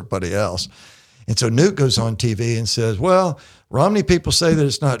surprised as everybody else. And so Newt goes on TV and says, well, Romney people say that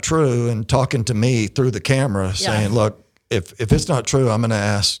it's not true, and talking to me through the camera saying, look, if it's not true, I'm going to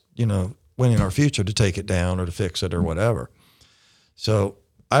ask, when in our future to take it down or to fix it or whatever. So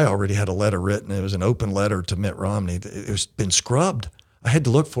I already had a letter written. It was an open letter to Mitt Romney. It was been scrubbed. I had to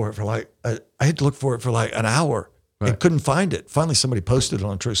look for it for like an hour. Right. I couldn't find it. Finally, somebody posted it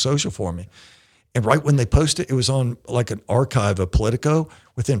on Truth Social for me. And right when they posted it was on like an archive of Politico.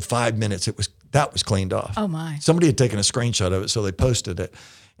 Within 5 minutes, that was cleaned off. Oh my! Somebody had taken a screenshot of it, so they posted it,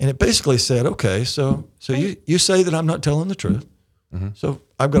 and it basically said, "Okay, so you say that I'm not telling the truth. Mm-hmm. So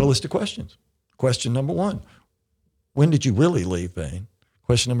I've got a list of questions. Question number 1: when did you really leave Bain?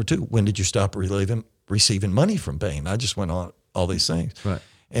 Question number 2: when did you stop receiving money from Bain?" I just went on all these things, right?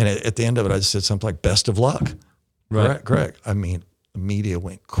 And at the end of it, I just said something like, "Best of luck." Right. Gregg. I mean, the media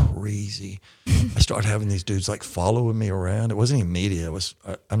went crazy. I started having these dudes like following me around. It wasn't even media. It was,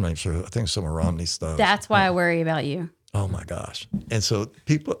 I'm not even sure. I think it was some of Romney's stuff. That's why I worry about you. Oh my gosh. And so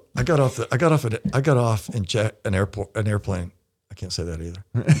people, I got off in an airplane. I can't say that either.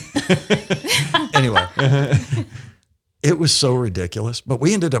 Anyway, it was so ridiculous, but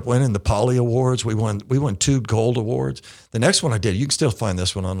we ended up winning the Polly Awards. We won 2 gold awards. The next one I did, you can still find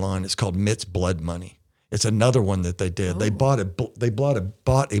this one online. It's called Mitt's Blood Money. It's another one that they did. They bought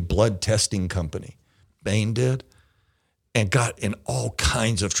a blood testing company, Bain did, and got in all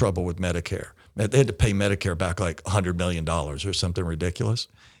kinds of trouble with Medicare. They had to pay Medicare back like $100 million or something ridiculous.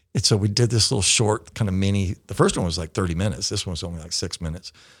 And so we did this little short kind of mini. The first one was like 30 minutes. This one was only like 6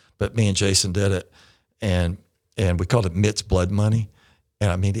 minutes. But me and Jason did it, and we called it Mitt's Blood Money.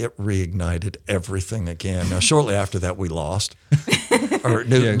 And I mean, it reignited everything again. Now, shortly after that, we lost. Or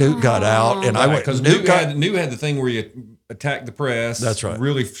Newt got out, and I went because Newt had the thing where you attacked the press. That's right.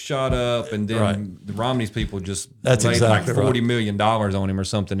 Really shot up, and then the Romney's people just laid like $40 million on him or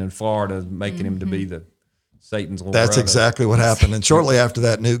something in Florida, making him to be the Satan's little That's brother. exactly what happened. And shortly after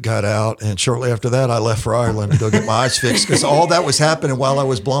that, Newt got out, and shortly after that, I left for Ireland to go get my eyes fixed because all that was happening while I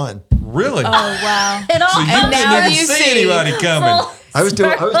was blind. Really? Oh wow! It all, So you and didn't now even you see see. anybody coming. I was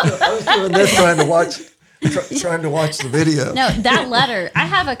doing this trying to watch the video. No, that letter. I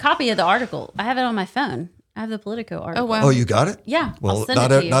have a copy of the article. I have it on my phone. I have the Politico article. Oh wow! Oh, you got it? Yeah. Well, I'll send it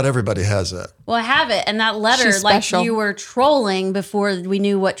to you. not everybody has that. Well, I have it, and that letter, She's like special. you were trolling before we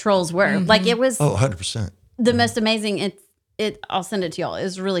knew what trolls were. Like it was 100%. the most amazing. I'll send it to y'all. It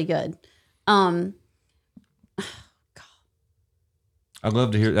was really good. I'd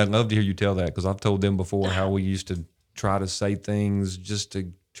love to hear you tell that because I've told them before how we used to try to say things just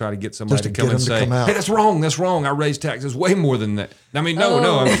to try to get somebody Just to to come get and them to say, come out. "Hey, that's wrong. I raised taxes way more than that." I mean,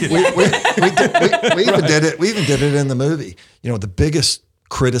 no, I'm kidding. We even did it. We even did it in the movie. The biggest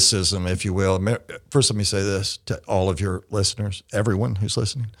criticism, if you will. First, let me say this to all of your listeners, everyone who's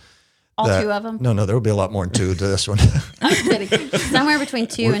listening. All 2 of them. No, there will be a lot more than 2 to this one. I'm kidding. Somewhere between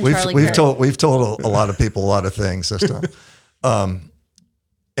 2 and Charlie we've Kirk. we've told a lot of people a lot of things this time.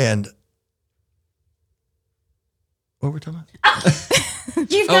 And what were we talking about?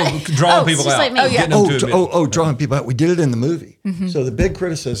 You've got, drawing people just out. like me. Getting them to admit. Drawing people out. We did it in the movie. So the big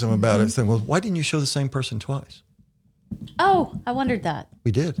criticism about it is, well, why didn't you show the same person twice? Oh, I wondered that.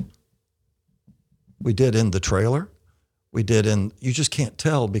 We did. We did in the trailer. We did you just can't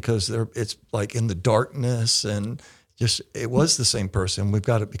tell because it's like in the darkness and just, it was the same person. We've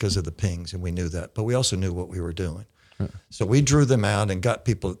got it because of the pings and we knew that, but we also knew what we were doing. So we drew them out and got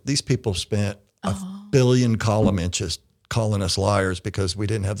these people spent a billion column inches calling us liars because we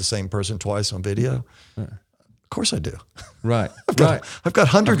didn't have the same person twice on video. Of course I do. Right. I've got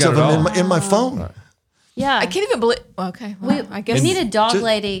hundreds of them in my phone. Right. Yeah. I can't even believe. Okay, well, I guess we need a dog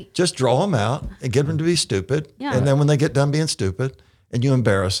lady. Just draw them out and get them to be stupid. Yeah. And then when they get done being stupid and you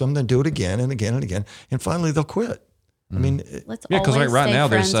embarrass them, then do it again and again and again. And finally they'll quit. I mean, Let's because always right stay now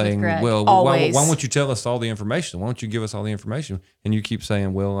they're friends with saying, Gregg. "Well, Always. why won't you tell us all the information? Why don't you give us all the information?" And you keep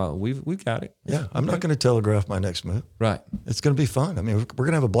saying, "Well, we've got it." yeah, I'm not going to telegraph my next move. Right. It's going to be fun. I mean, we're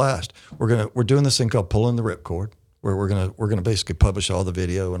going to have a blast. We're doing this thing called pulling the ripcord, where we're going to basically publish all the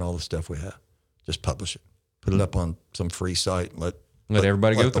video and all the stuff we have. Just publish it, put it up on some free site, and let Let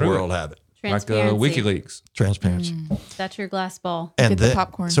everybody go the through world it. have it. like Transparency. WikiLeaks. Transparency. That's your glass ball. And Get the then,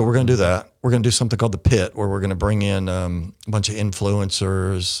 popcorn. So we're going to do that. We're going to do something called the pit, where we're going to bring in a bunch of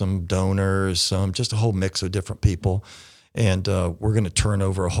influencers, some donors, just a whole mix of different people. And we're going to turn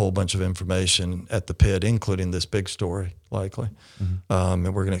over a whole bunch of information at the pit, including this big story, likely. And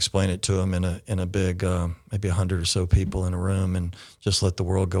we're going to explain it to them in a big, maybe 100 or so people in a room, and just let the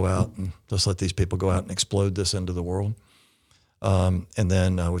world go out and just let these people go out and explode this into the world. And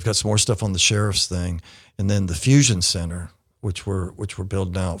then we've got some more stuff on the sheriff's thing, and then the Fusion Center, which we're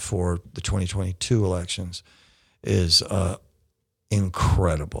building out for the 2022 elections, is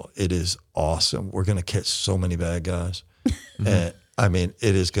incredible. It is awesome. We're going to catch so many bad guys. And I mean,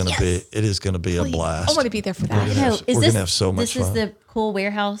 it is going to be a blast. I want to be there for that. I know. we're going to have so much This fun. is the cool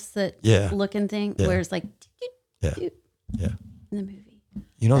warehouse that looking thing where it's like Yeah. in Yeah. the movie.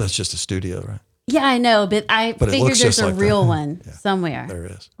 You know, that's just a studio, right? Yeah, I know, but it figured looks there's just a like real that. one somewhere. There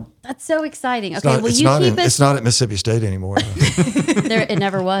is. That's so exciting. It's Okay, not, will it's you not keep us? it's not at Mississippi State anymore. There, it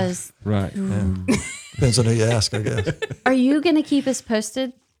never was. Right. Depends on who you ask, I guess. Of Are you going to keep us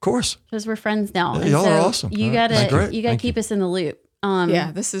posted? course. Because we're friends now. Yeah, And y'all are so awesome. You That's gotta great. you gotta keep us in the loop.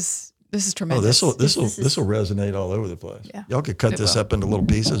 Yeah, this is Oh, tremendous. this will resonate all over the place. Yeah. Y'all could cut this up into little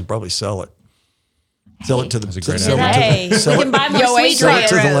pieces and probably sell it. Sell it to the That's a great sell idea. Hey, we sell can it, buy more Yo, sweet sell it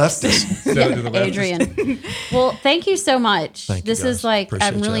to the treats. leftists. Sell it to the leftists. Adrian. Well, thank you so much. Thank you, This is guys. like Appreciate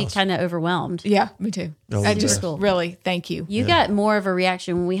I'm really y'all. kind of overwhelmed. Yeah, me too. Oh, I you just bet. really thank you. You got more of a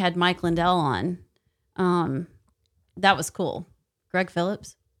reaction when we had Mike Lindell on. That was cool. Gregg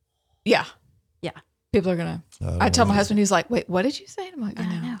Phillips. Yeah, Yeah. people are gonna. I tell my husband, he's like, "Wait, what did you say?" I'm like, "I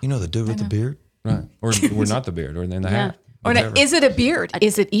know." You know the dude with the beard? Right. Or we're not the beard, or in the hat. Or no, Whatever. is it a beard?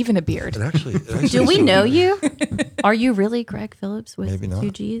 Is it even a beard? It actually Do we know you? Are you really Gregg Phillips with Maybe not.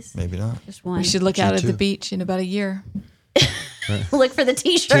 2 G's? Maybe not. Just one. We should look out at the G2. beach in about a year. Look for the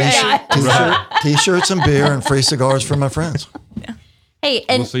t-shirt guy. T-shirts and beer and free cigars for my friends. Hey,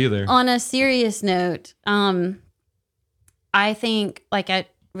 and We'll see you there. on a serious note, I think, like, I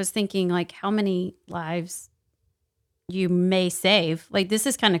was thinking, like, how many lives you may save. Like, this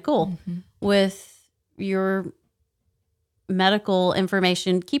is kind of cool with your medical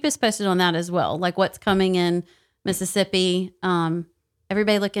information. Keep us posted on that as well. Like, what's coming in Mississippi.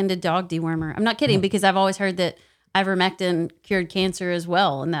 Everybody look into dog dewormer. I'm not kidding, because I've always heard that ivermectin cured cancer as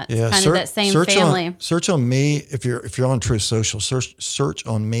well, and that's kind of that same family. Search on me if you're on Truth Social. Search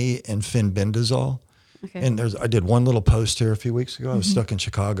on me and fenbendazole. Okay. And I did one little post here a few weeks ago. I was stuck in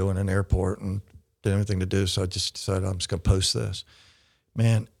Chicago in an airport and didn't have anything to do, so I just decided I'm just gonna post this.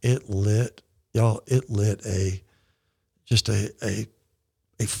 Man, it lit a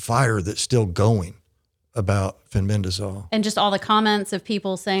fire that's still going about fenbendazole. And just all the comments of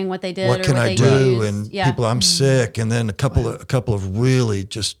people saying what they did. What or can what I they do? used. And Yeah. people, I'm sick. And then a couple of really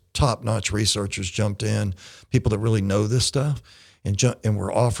just top-notch researchers jumped in, people that really know this stuff, and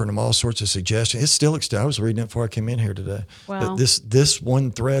we're offering them all sorts of suggestions. It's still extended. I was reading it before I came in here today. Wow. This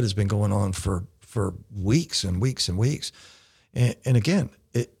one thread has been going on for weeks and weeks and weeks. And again,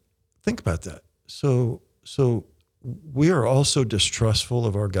 think about that. So we are also distrustful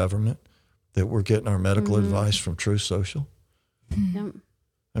of our government, that we're getting our medical advice from Truth Social. Yep.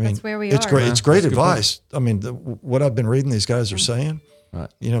 I mean, That's where we it's are. great. Yeah, It's great that's a good point. advice. I mean, what I've been reading these guys are saying. Right.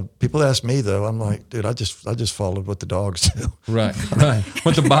 You know, people ask me though. I'm like, dude, I just followed what the dogs do. Right.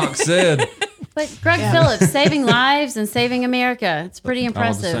 What the box said. But Gregg Phillips, saving lives and saving America. It's pretty All at the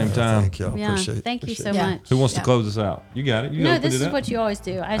impressive. same time. Thank y'all. Yeah. Appreciate. Thank you so appreciate it. much. Who wants to Yeah. close us out? You got it. You No, opened this it is up. what you always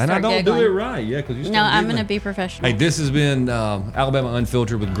do. I And I start don't giggling. do it right. Yeah, because you No, start I'm going to giggling. be professional. Hey, this has been Alabama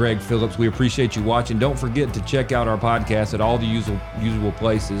Unfiltered with Gregg Phillips. We appreciate you watching. Don't forget to check out our podcast at all the usual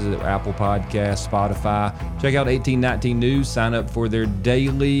places, at Apple Podcasts, Spotify. Check out 1819 News. Sign up for their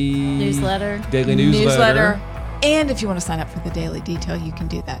daily Newsletter. Newsletter. And if you want to sign up for the Daily Detail, you can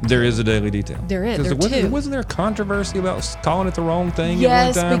do that. There is a daily detail. There is. 'Cause There are two. wasn't there controversy about calling it the wrong thing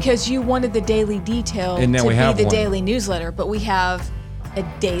Yes, at one time? because you wanted the Daily Detail And now to we be have the one. Daily Newsletter, but we have a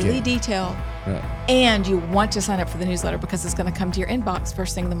Daily Detail. Right. And you want to sign up for the newsletter because it's going to come to your inbox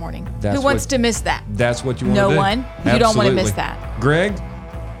first thing in the morning. That's Who wants what- to miss that? That's what you want to No do. one. You don't want to miss Absolutely. that. Greg,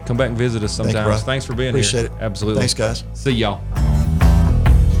 come back and visit us Thank you, sometimes. bro. Thanks for being Appreciate here. it. Absolutely. Thanks, guys. See y'all.